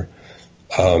literature.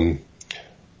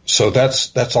 So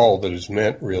that's all that is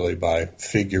meant really by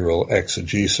figural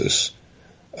exegesis.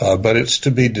 But it's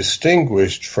to be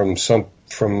distinguished from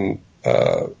something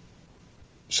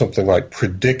like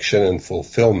prediction and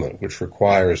fulfillment, which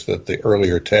requires that the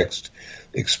earlier text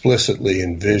explicitly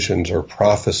envisions or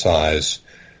prophesies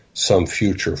some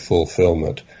future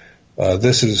fulfillment.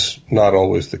 This is not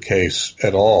always the case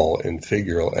at all in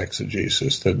figural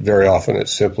exegesis, that very often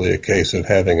it's simply a case of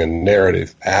having a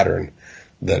narrative pattern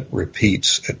that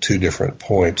repeats at 2 different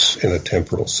points in a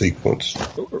temporal sequence.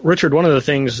 Richard, one of the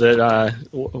things that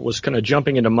was kind of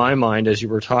jumping into my mind as you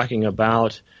were talking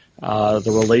about the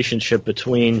relationship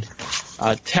between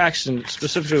text, and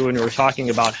specifically when you were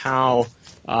talking about how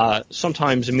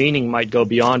sometimes meaning might go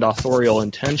beyond authorial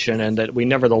intention, and that we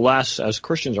nevertheless, as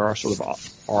Christians, are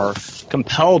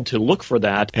compelled to look for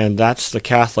that, and that's the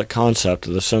Catholic concept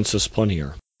of the sensus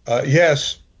plenior.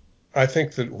 Yes, I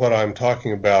think that what I'm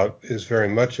talking about is very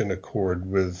much in accord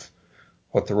with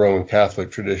what the Roman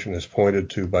Catholic tradition has pointed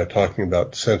to by talking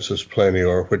about sensus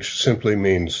plenior, which simply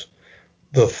means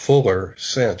the fuller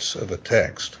sense of a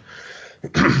text.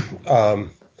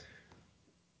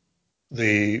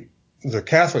 The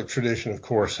Catholic tradition, of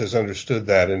course, has understood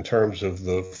that in terms of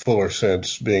the fuller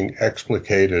sense being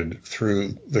explicated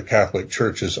through the Catholic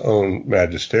Church's own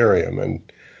magisterium.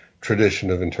 And tradition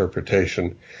of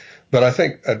interpretation. But I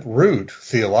think at root,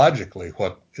 theologically,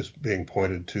 what is being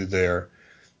pointed to there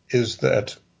is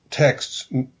that texts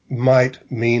might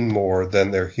mean more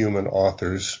than their human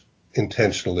authors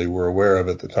intentionally were aware of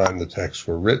at the time the texts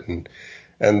were written.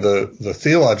 And the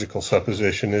theological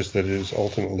supposition is that it is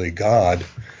ultimately God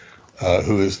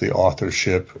who is the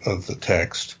authorship of the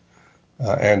text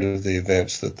and of the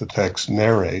events that the text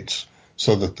narrates,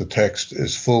 so that the text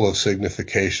is full of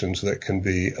significations that can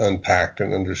be unpacked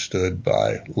and understood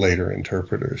by later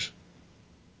interpreters.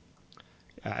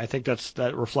 I think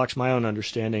that reflects my own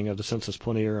understanding of the sensus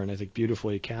plenior, and I think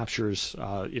beautifully captures,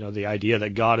 the idea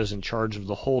that God is in charge of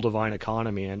the whole divine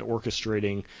economy and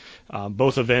orchestrating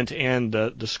both event and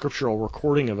the scriptural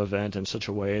recording of event in such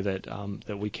a way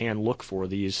that we can look for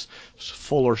these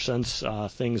fuller sense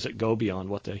things that go beyond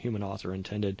what the human author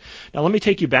intended. Now, let me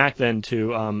take you back then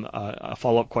to a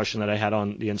follow-up question that I had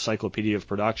on the Encyclopedia of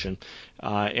Production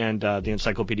and the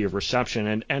Encyclopedia of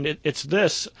Reception, and it's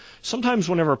this. Sometimes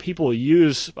whenever people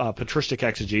use patristic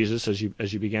exegesis,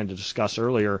 as you began to discuss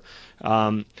earlier,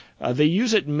 they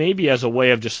use it maybe as a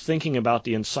way of just thinking about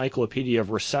the Encyclopedia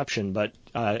of Reception, but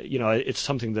it's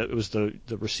something that was the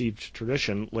received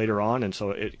tradition later on, and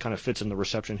so it kind of fits in the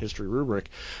reception history rubric.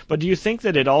 But do you think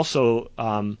that it also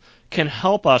can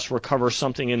help us recover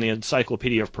something in the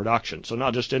Encyclopedia of Production? So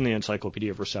not just in the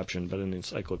Encyclopedia of Reception, but in the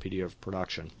Encyclopedia of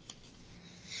Production.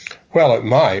 Well, it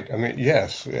might. I mean,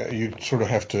 yes, you sort of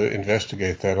have to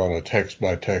investigate that on a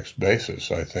text-by-text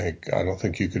basis, I think. I don't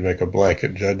think you could make a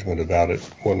blanket judgment about it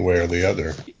one way or the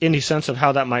other. Any sense of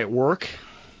how that might work?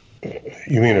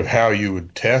 You mean of how you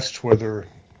would test whether...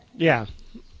 Yeah.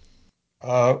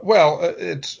 Here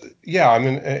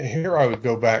I would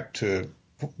go back to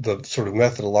the sort of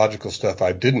methodological stuff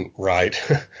I didn't write,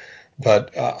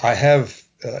 but I have...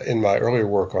 in my earlier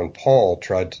work on Paul,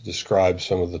 tried to describe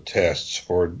some of the tests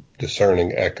for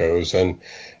discerning echoes. And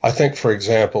I think, for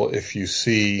example, if you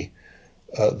see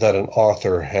that an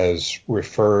author has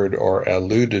referred or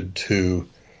alluded to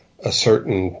a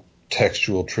certain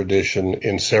textual tradition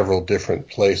in several different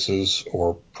places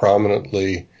or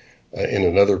prominently in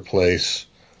another place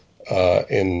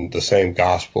in the same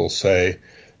gospel, say,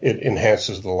 it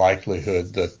enhances the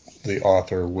likelihood that the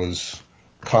author was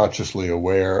consciously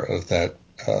aware of that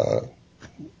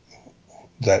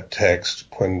text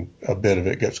when a bit of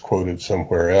it gets quoted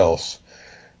somewhere else.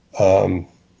 So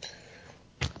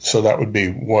that would be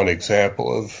one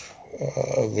example of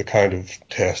the kind of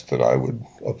test that I would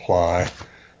apply.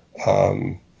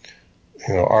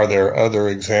 Are there other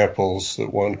examples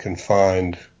that one can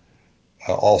find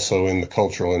also in the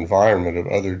cultural environment of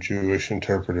other Jewish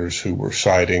interpreters who were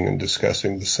citing and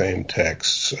discussing the same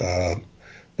texts?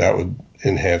 That would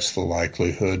enhance the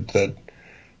likelihood that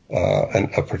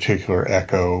a particular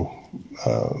echo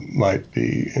might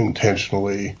be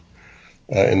intentionally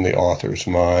in the author's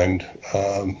mind.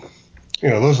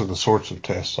 Those are the sorts of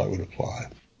tests I would apply.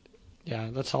 Yeah,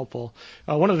 that's helpful.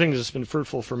 One of the things that's been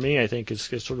fruitful for me, I think, is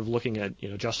sort of looking at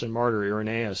Justin Martyr,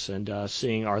 Irenaeus, and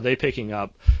seeing, are they picking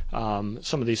up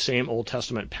some of these same Old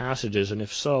Testament passages, and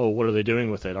if so, what are they doing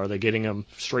with it? Are they getting them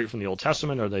straight from the Old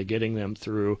Testament? Are they getting them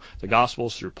through the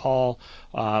Gospels, through Paul?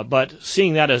 But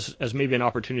seeing that as maybe an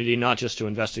opportunity not just to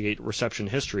investigate reception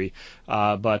history,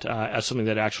 but as something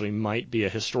that actually might be a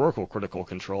historical critical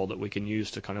control that we can use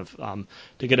to kind of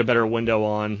to get a better window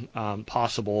on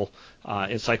possible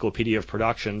encyclopedia of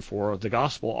production for the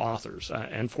gospel authors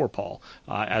and for Paul,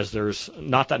 as there's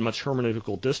not that much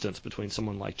hermeneutical distance between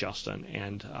someone like Justin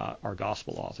and our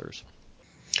gospel authors.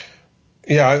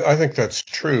 Yeah, I think that's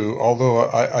true, although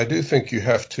I do think you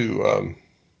have to,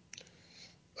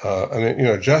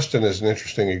 Justin is an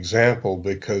interesting example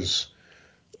because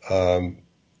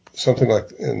something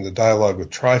like in the dialogue with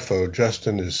Trypho,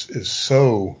 Justin is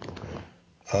so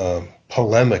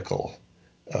polemical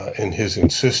in his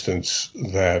insistence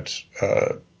that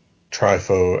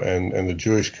Trypho and the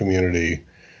Jewish community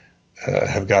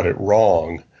have got it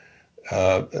wrong.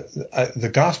 The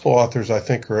gospel authors, I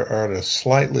think, are at a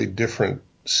slightly different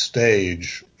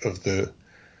stage of the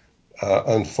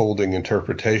unfolding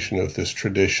interpretation of this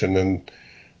tradition, and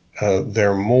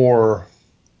they're more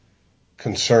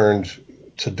concerned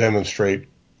to demonstrate,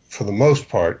 for the most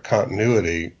part,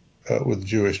 continuity with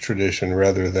Jewish tradition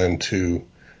rather than to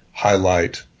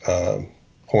highlight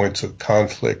points of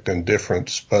conflict and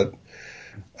difference. But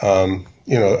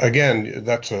again,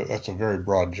 that's a very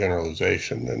broad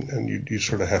generalization, and you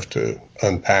sort of have to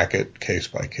unpack it case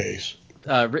by case.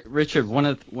 Richard, one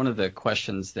of the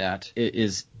questions that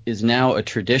is now a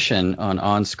tradition on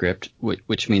OnScript,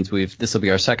 which means this will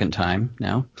be our second time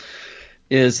now,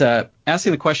 is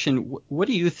asking the question, what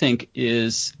do you think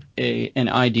is an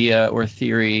idea or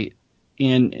theory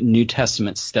in New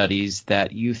Testament studies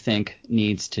that you think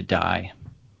needs to die?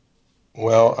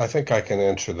 Well, I think I can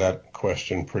answer that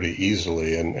question pretty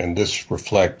easily, and this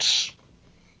reflects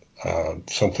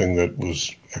something that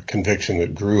was a conviction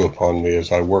that grew upon me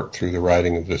as I worked through the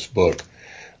writing of this book.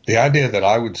 The idea that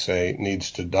I would say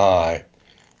needs to die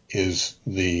is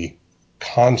the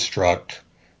construct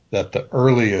that the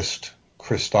earliest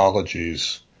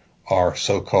Christologies are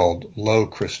so-called low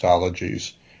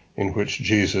Christologies, in which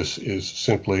Jesus is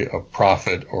simply a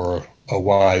prophet or a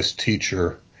wise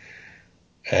teacher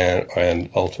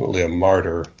and ultimately a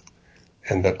martyr,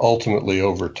 and that ultimately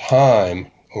over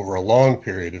time, over a long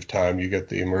period of time, you get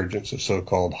the emergence of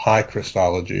so-called high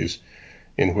Christologies,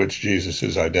 in which Jesus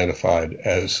is identified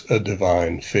as a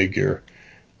divine figure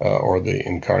or the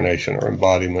incarnation or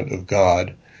embodiment of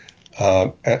God.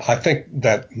 And I think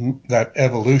that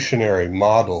evolutionary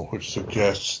model, which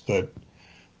suggests that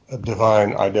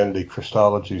divine identity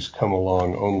Christologies come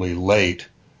along only late,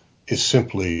 is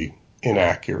simply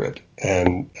inaccurate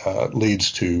and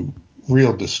leads to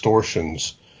real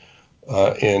distortions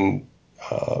in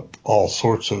all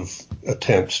sorts of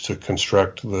attempts to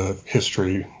construct the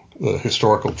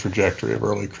historical trajectory of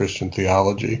early Christian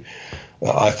theology.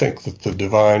 I think that the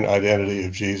divine identity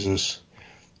of Jesus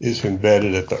is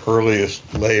embedded at the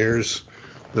earliest layers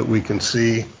that we can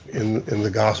see in the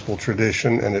gospel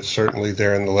tradition, and it's certainly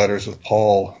there in the letters of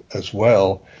Paul as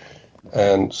well.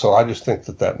 And so I just think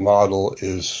that model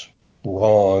is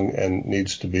wrong and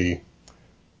needs to be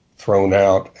thrown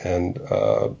out, and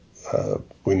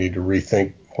we need to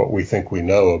rethink what we think we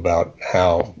know about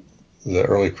how the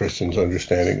early Christians'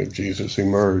 understanding of Jesus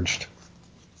emerged.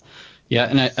 Yeah,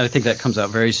 and I think that comes out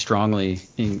very strongly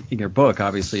in your book,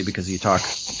 obviously, because you talk,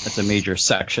 that's a major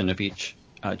section of each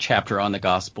chapter on the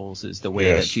Gospels, is the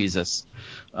way that Jesus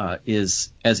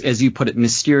is, as you put it,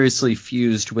 mysteriously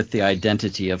fused with the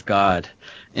identity of God.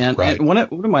 And, right. and one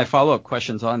of my follow-up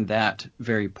questions on that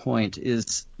very point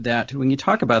is that when you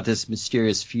talk about this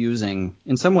mysterious fusing,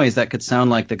 in some ways that could sound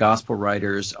like the Gospel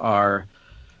writers are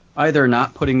either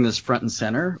not putting this front and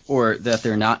center, or that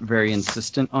they're not very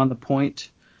insistent on the point.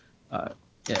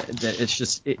 That it's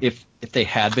just, if they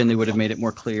had been, they would have made it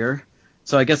more clear.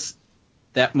 So I guess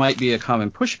that might be a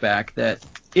common pushback, that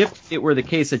if it were the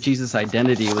case that Jesus'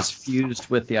 identity was fused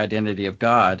with the identity of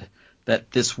God,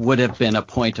 that this would have been a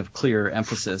point of clear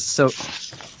emphasis. So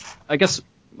I guess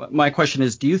my question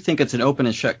is, do you think it's an open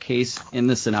and shut case in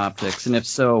the Synoptics? And if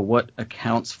so, what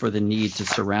accounts for the need to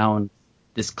surround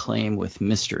this claim with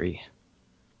mystery?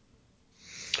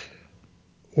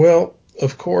 Well,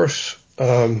 of course,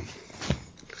 I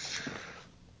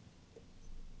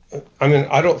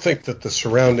don't think that the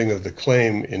surrounding of the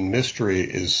claim in mystery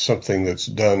is something that's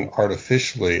done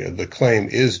artificially. The claim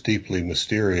is deeply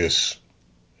mysterious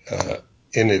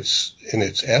in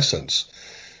its essence.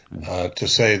 To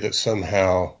say that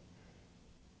somehow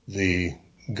the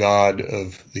God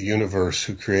of the universe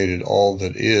who created all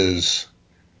that is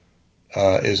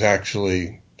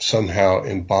actually somehow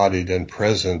embodied and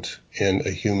present in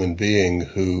a human being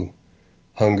who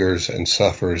hungers and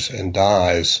suffers and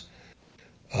dies,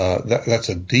 that's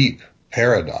a deep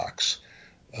paradox,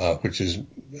 which is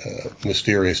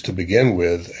mysterious to begin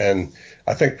with. And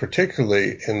I think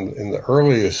particularly in the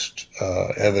earliest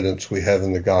evidence we have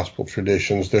in the gospel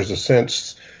traditions, there's a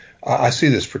sense, I see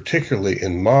this particularly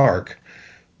in Mark,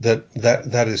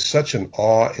 that is such an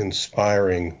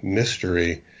awe-inspiring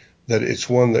mystery that it's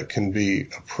one that can be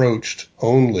approached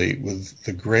only with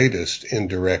the greatest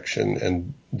indirection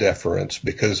and deference,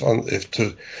 because if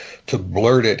to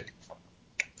blurt it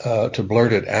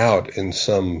out in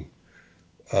some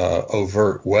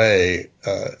overt way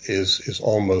is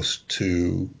almost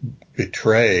to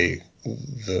betray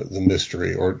the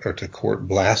mystery or to court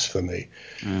blasphemy.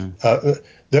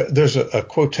 There's a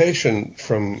quotation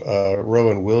from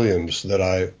Rowan Williams that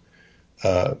I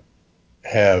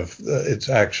have. It's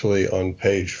actually on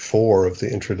page 4 of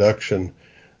the introduction.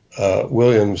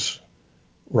 Williams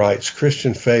writes,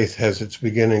 "Christian faith has its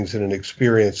beginnings in an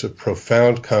experience of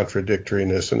profound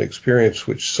contradictoriness, an experience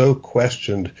which so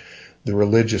questioned the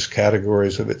religious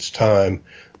categories of its time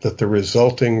that the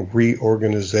resulting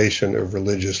reorganization of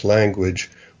religious language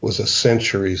was a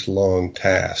centuries-long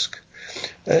task."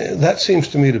 That seems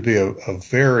to me to be a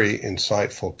very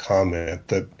insightful comment,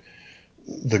 that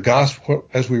the gospel,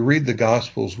 as we read the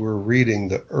Gospels, we're reading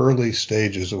the early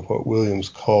stages of what Williams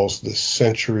calls the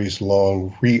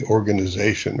centuries-long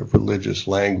reorganization of religious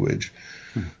language.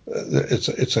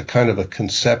 It's a kind of a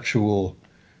conceptual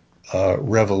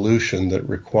revolution that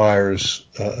requires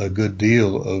a good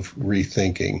deal of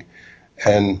rethinking.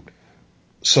 And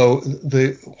so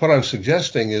what I'm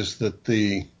suggesting is that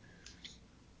the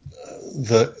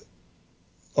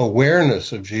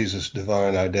awareness of Jesus'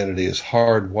 divine identity is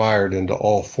hardwired into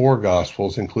all four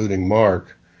Gospels, including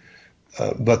Mark,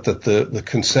 but that the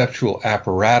conceptual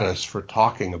apparatus for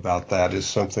talking about that is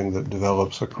something that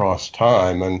develops across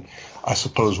time. And I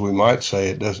suppose we might say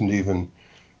it doesn't even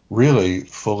really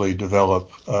fully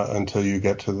develop until you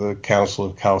get to the Council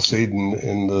of Chalcedon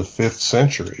in the 5th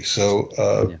century.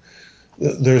 So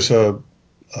there's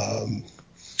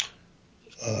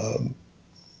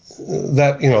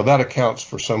that accounts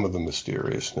for some of the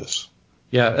mysteriousness.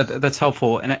 Yeah, that's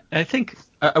helpful. And I think,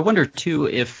 I wonder too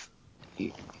if,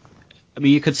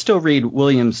 you could still read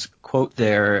Williams' quote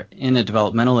there in a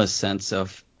developmentalist sense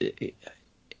of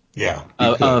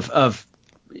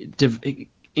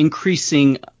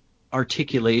increasing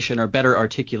articulation or better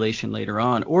articulation later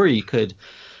on. Or you could,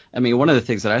 one of the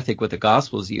things that I think with the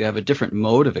Gospels, you have a different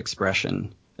mode of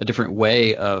expression, a different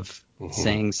way of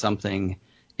saying something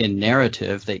in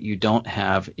narrative that you don't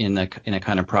have in a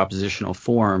kind of propositional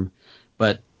form.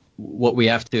 But what we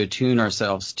have to attune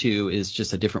ourselves to is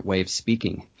just a different way of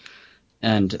speaking.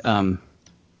 And I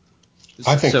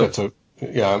think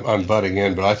I'm butting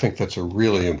in, but I think that's a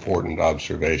really important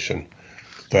observation,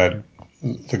 that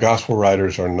the gospel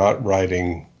writers are not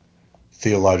writing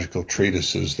theological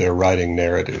treatises, they're writing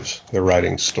narratives, they're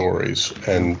writing stories,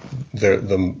 and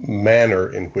the manner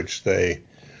in which they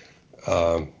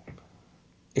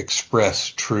express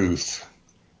truth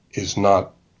is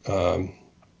not, for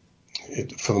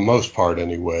the most part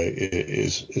anyway,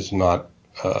 is not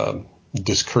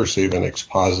discursive and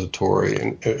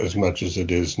expository as much as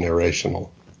it is narrational.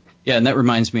 Yeah, and that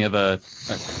reminds me of a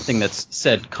thing that's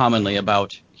said commonly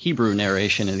about Hebrew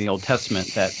narration in the Old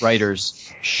Testament, that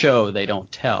writers show, they don't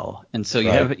tell. And so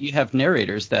you have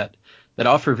narrators that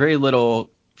offer very little,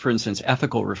 for instance,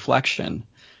 ethical reflection,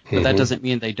 but that doesn't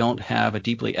mean they don't have a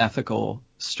deeply ethical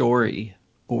story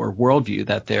or worldview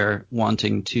that they're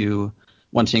wanting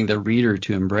the reader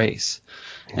to embrace.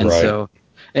 And so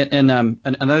And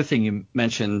another thing you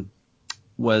mentioned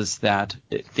was that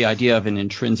the idea of an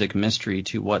intrinsic mystery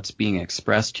to what's being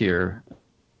expressed here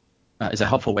is a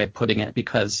helpful way of putting it,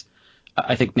 because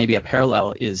I think maybe a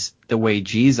parallel is the way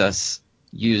Jesus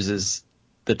uses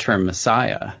the term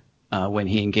Messiah when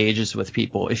he engages with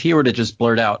people. If he were to just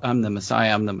blurt out, I'm the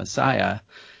Messiah,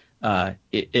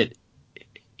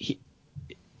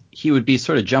 he would be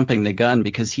sort of jumping the gun,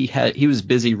 because he was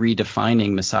busy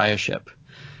redefining messiahship.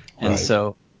 And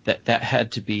so that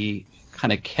had to be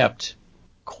kind of kept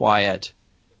quiet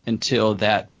until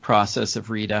that process of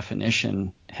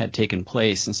redefinition had taken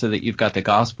place. And so that you've got the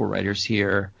gospel writers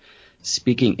here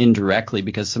speaking indirectly,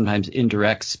 because sometimes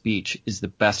indirect speech is the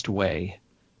best way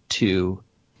to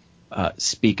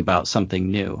speak about something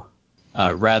new,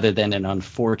 rather than an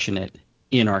unfortunate,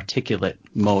 inarticulate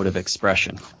mode of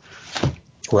expression.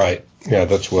 Right. Yeah,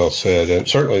 that's well said. And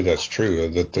certainly that's true,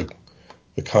 that the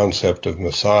concept of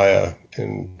Messiah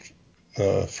in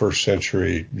first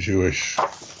century Jewish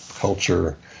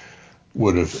culture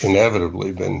would have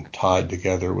inevitably been tied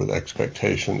together with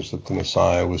expectations that the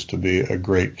Messiah was to be a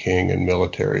great king and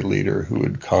military leader who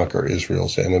would conquer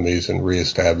Israel's enemies and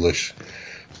reestablish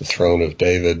the throne of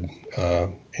David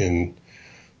in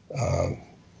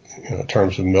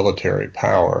terms of military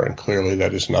power. And clearly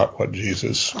that is not what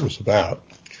Jesus was about.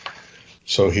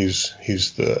 So he's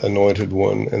the anointed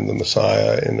one and the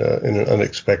Messiah in an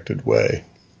unexpected way.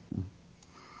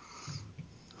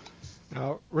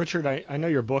 Now, Richard, I know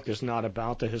your book is not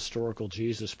about the historical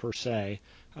Jesus per se,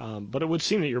 but it would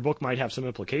seem that your book might have some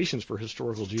implications for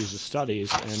historical Jesus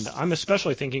studies, and I'm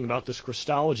especially thinking about this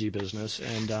Christology business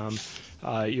and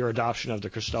your adoption of the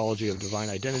Christology of Divine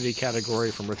Identity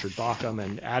category from Richard Bauckham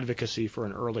and advocacy for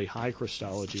an early high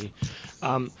Christology.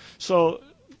 So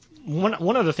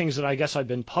one of the things that I guess I've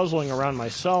been puzzling around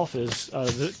myself is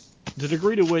the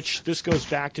degree to which this goes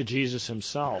back to Jesus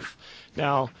himself.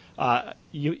 Now, I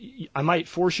might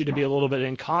force you to be a little bit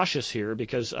incautious here,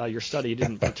 because your study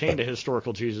didn't pertain to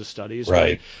historical Jesus studies.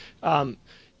 Right. But,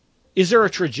 is there a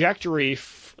trajectory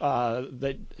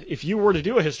that if you were to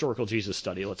do a historical Jesus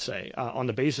study, let's say, on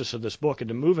the basis of this book and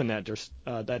to move in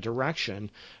that direction,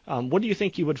 what do you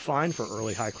think you would find for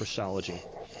early high Christology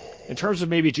in terms of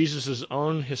maybe Jesus'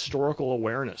 own historical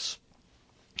awareness?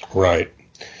 Right.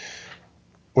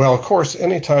 Well, of course,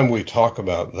 anytime we talk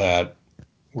about that,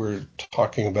 we're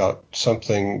talking about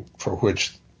something for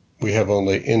which we have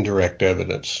only indirect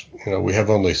evidence. We have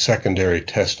only secondary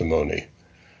testimony.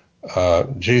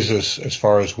 Jesus, as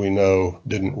far as we know,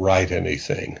 didn't write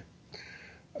anything.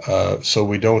 So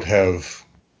we don't have,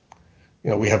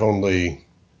 we have only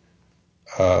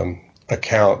a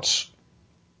accounts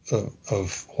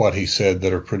of what he said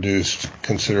that are produced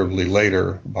considerably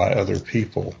later by other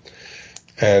people.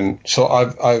 And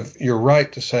so you're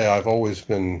right to say I've always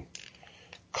been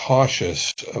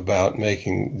cautious about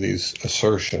making these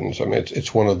assertions. I mean,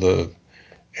 it's one of the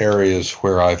areas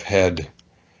where I've had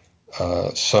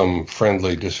some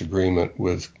friendly disagreement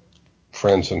with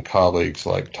friends and colleagues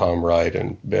like Tom Wright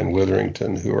and Ben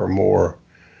Witherington, who are more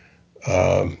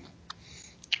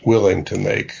willing to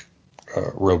make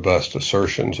robust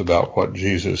assertions about what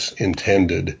Jesus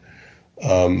intended.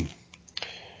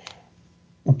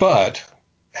 But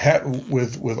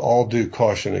with all due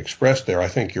caution expressed there, I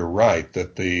think you're right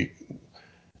that the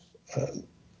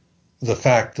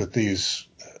fact that these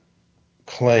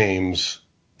claims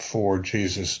for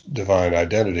Jesus' divine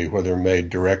identity, whether made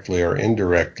directly or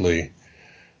indirectly,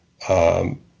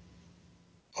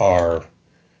 are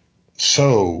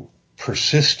so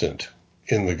persistent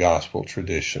in the gospel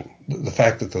tradition. The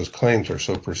fact that those claims are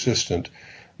so persistent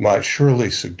might surely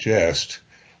suggest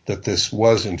that this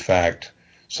was, in fact,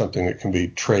 something that can be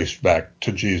traced back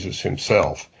to Jesus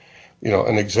himself. You know,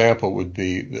 an example would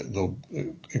be the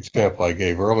example I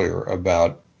gave earlier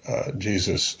about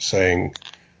Jesus saying,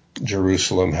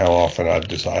 Jerusalem, how often I've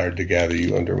desired to gather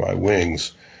you under my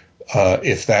wings.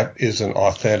 If that is an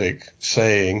authentic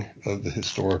saying of the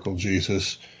historical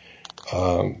Jesus,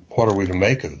 what are we to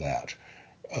make of that?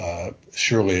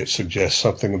 Surely it suggests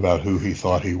something about who he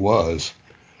thought he was.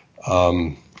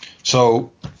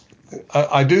 So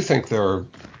I do think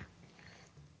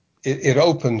it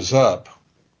opens up.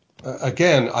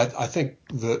 Again, I think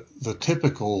the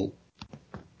typical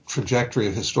trajectory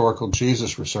of historical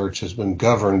Jesus research has been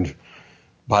governed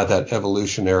by that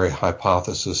evolutionary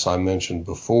hypothesis I mentioned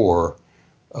before,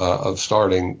 of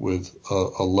starting with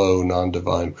a low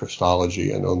non-divine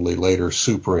Christology and only later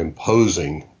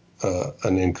superimposing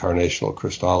an incarnational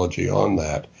Christology on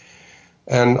that.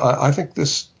 And I think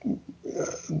this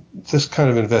kind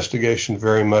of investigation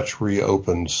very much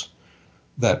reopens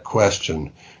that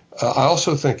question. I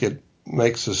also think it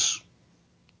makes us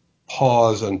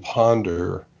pause and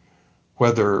ponder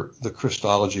whether the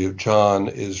Christology of John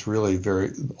is really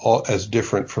as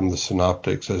different from the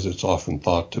synoptics as it's often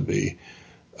thought to be.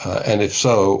 And if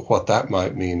so, what that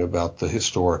might mean about the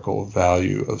historical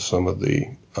value of some of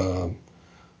the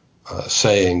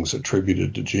sayings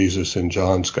attributed to Jesus in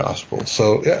John's gospel.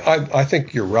 So I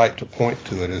think you're right to point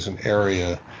to it as an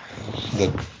area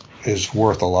that is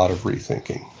worth a lot of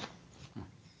rethinking.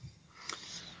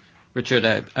 Richard,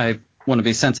 I want to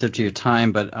be sensitive to your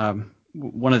time, but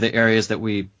one of the areas that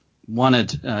we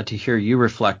wanted to hear you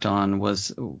reflect on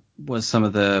was some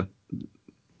of the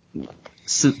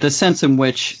sense in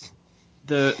which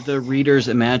the reader's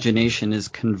imagination is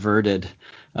converted,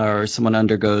 or someone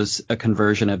undergoes a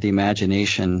conversion of the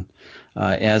imagination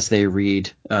as they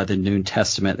read the New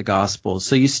Testament, the Gospels.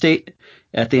 So you state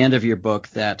at the end of your book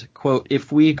that, quote,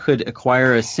 if we could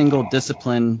acquire a single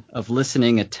discipline of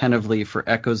listening attentively for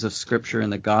echoes of Scripture in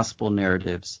the Gospel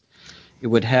narratives, it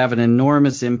would have an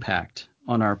enormous impact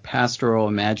on our pastoral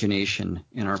imagination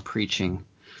in our preaching.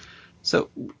 So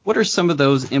what are some of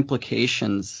those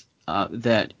implications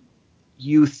that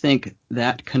you think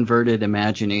that converted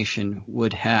imagination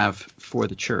would have for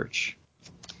the church,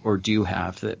 or do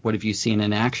have? What have you seen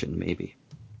in action, maybe?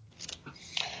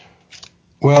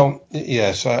 Well,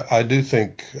 yes, I do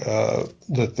think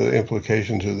that the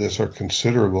implications of this are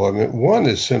considerable. I mean, one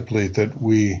is simply that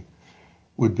we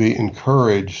would be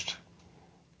encouraged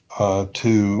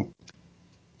to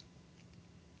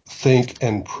think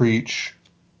and preach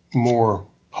more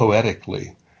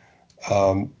poetically.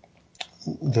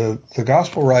 The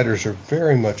gospel writers are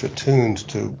very much attuned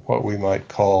to what we might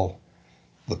call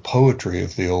the poetry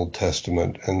of the Old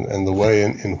Testament and the way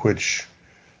in which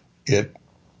it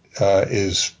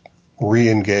is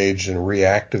re-engaged and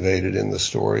reactivated in the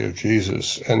story of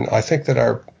Jesus. And I think that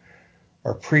our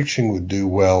preaching would do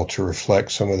well to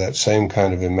reflect some of that same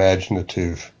kind of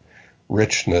imaginative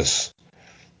richness,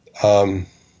 and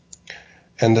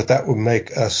that would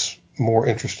make us more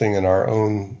interesting in our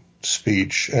own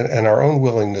speech and our own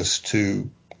willingness to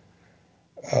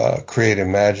create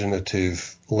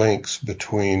imaginative links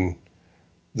between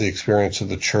the experience of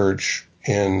the church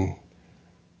in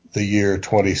the year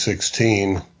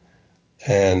 2016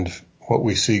 and what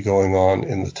we see going on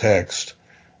in the text.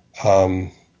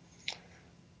 I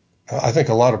think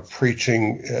a lot of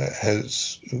preaching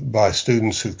by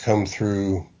students who've come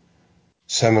through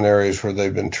seminaries where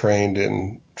they've been trained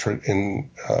in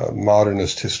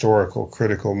modernist historical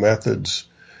critical methods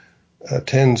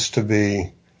tends to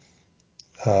be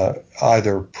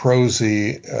either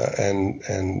prosy and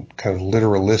kind of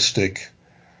literalistic,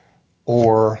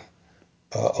 or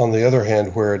On the other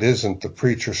hand, where it isn't, the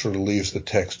preacher sort of leaves the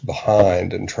text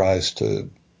behind and tries to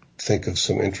think of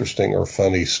some interesting or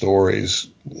funny stories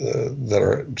that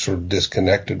are sort of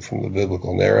disconnected from the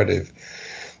biblical narrative.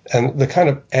 And the kind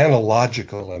of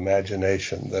analogical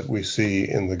imagination that we see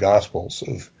in the Gospels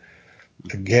of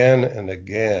again and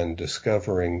again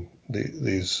discovering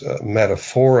these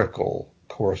metaphorical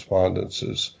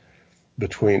correspondences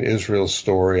between Israel's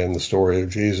story and the story of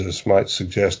Jesus might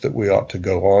suggest that we ought to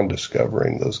go on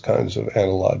discovering those kinds of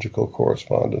analogical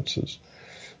correspondences.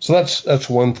 So that's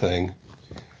one thing.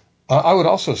 I would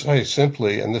also say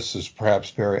simply, and this is perhaps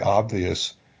very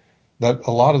obvious, that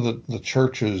a lot of the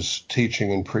church's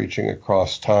teaching and preaching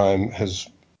across time has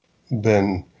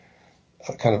been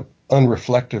kind of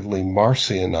unreflectively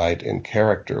Marcionite in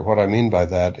character. What I mean by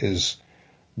that is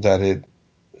that it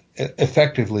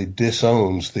effectively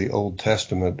disowns the Old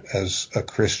Testament as a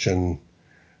Christian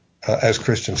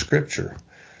scripture,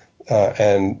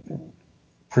 and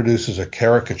produces a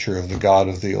caricature of the God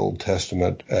of the Old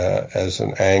Testament as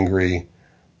an angry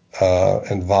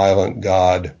and violent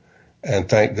God. And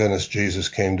thank goodness Jesus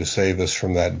came to save us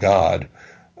from that God.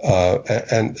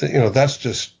 And that's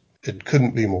just, it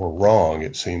couldn't be more wrong,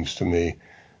 it seems to me.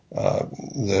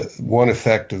 The one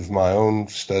effect of my own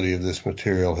study of this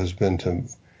material has been to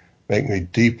make me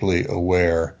deeply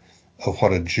aware of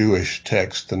what a Jewish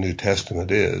text the New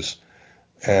Testament is,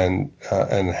 and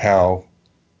how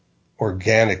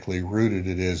organically rooted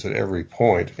it is at every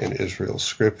point in Israel's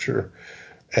scripture.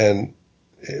 And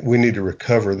we need to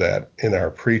recover that in our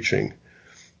preaching.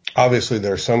 Obviously,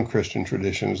 there are some Christian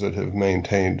traditions that have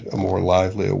maintained a more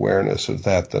lively awareness of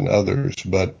that than others,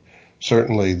 but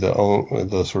certainly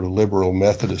the sort of liberal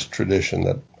Methodist tradition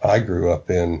that I grew up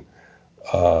in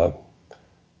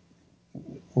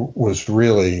was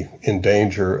really in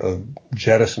danger of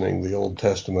jettisoning the Old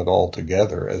Testament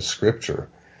altogether as scripture.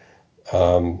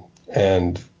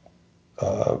 And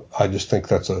I just think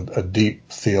that's a deep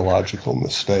theological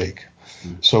mistake.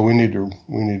 So we need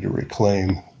to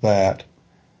reclaim that.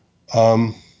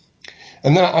 And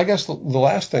then I guess the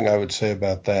last thing I would say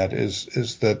about that is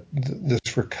that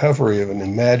this recovery of an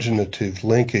imaginative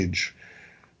linkage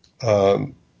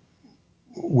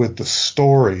with the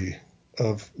story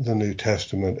of the New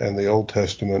Testament and the Old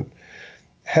Testament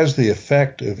has the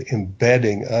effect of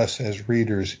embedding us as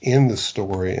readers in the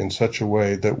story in such a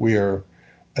way that we are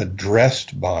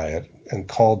addressed by it and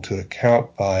called to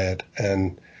account by it,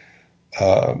 and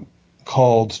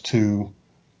called to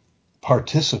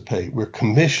participate. We're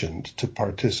commissioned to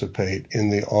participate in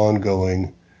the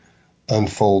ongoing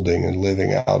unfolding and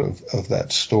living out of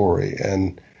that story.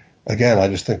 And again, I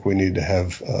just think we need to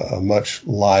have a much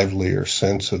livelier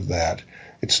sense of that.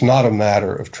 It's not a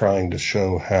matter of trying to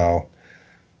show how,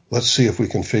 let's see if we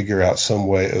can figure out some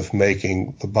way of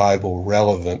making the Bible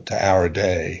relevant to our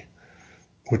day,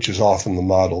 which is often the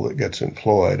model that gets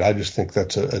employed. I just think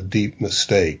that's a deep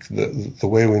mistake. The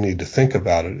way we need to think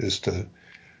about it is to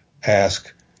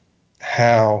ask,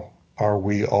 how are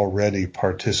we already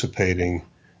participating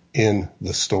in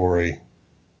the story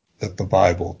that the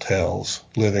Bible tells,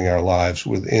 living our lives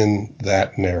within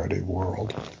that narrative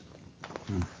world?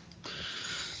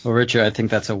 Well, Richard, I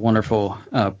think that's a wonderful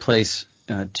place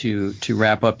to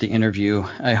wrap up the interview.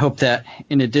 I hope that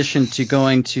in addition to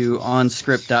going to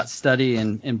onscript.study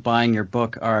and buying your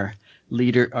book, our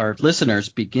listeners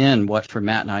begin what for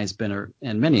Matt and I has been,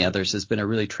 and many others, has been a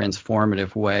really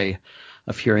transformative way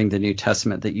of hearing the New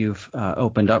Testament that you've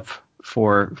opened up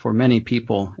for many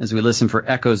people as we listen for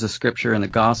echoes of Scripture in the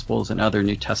Gospels and other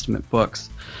New Testament books.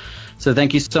 So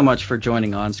thank you so much for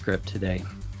joining OnScript today.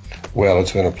 Well,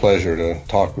 it's been a pleasure to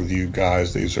talk with you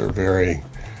guys. These are very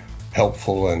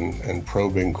helpful and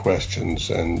probing questions,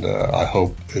 and I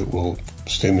hope it will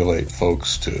stimulate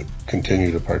folks to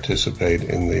continue to participate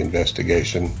in the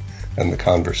investigation and the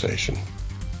conversation.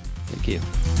 Thank you.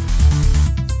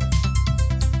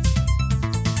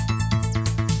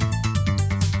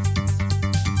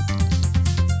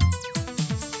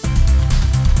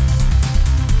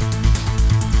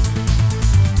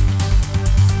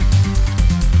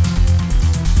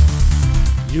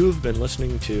 You've been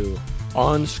listening to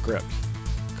On Script,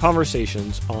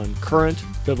 conversations on current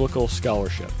biblical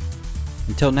scholarship.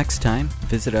 Until next time,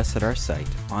 visit us at our site,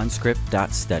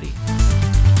 onscript.study.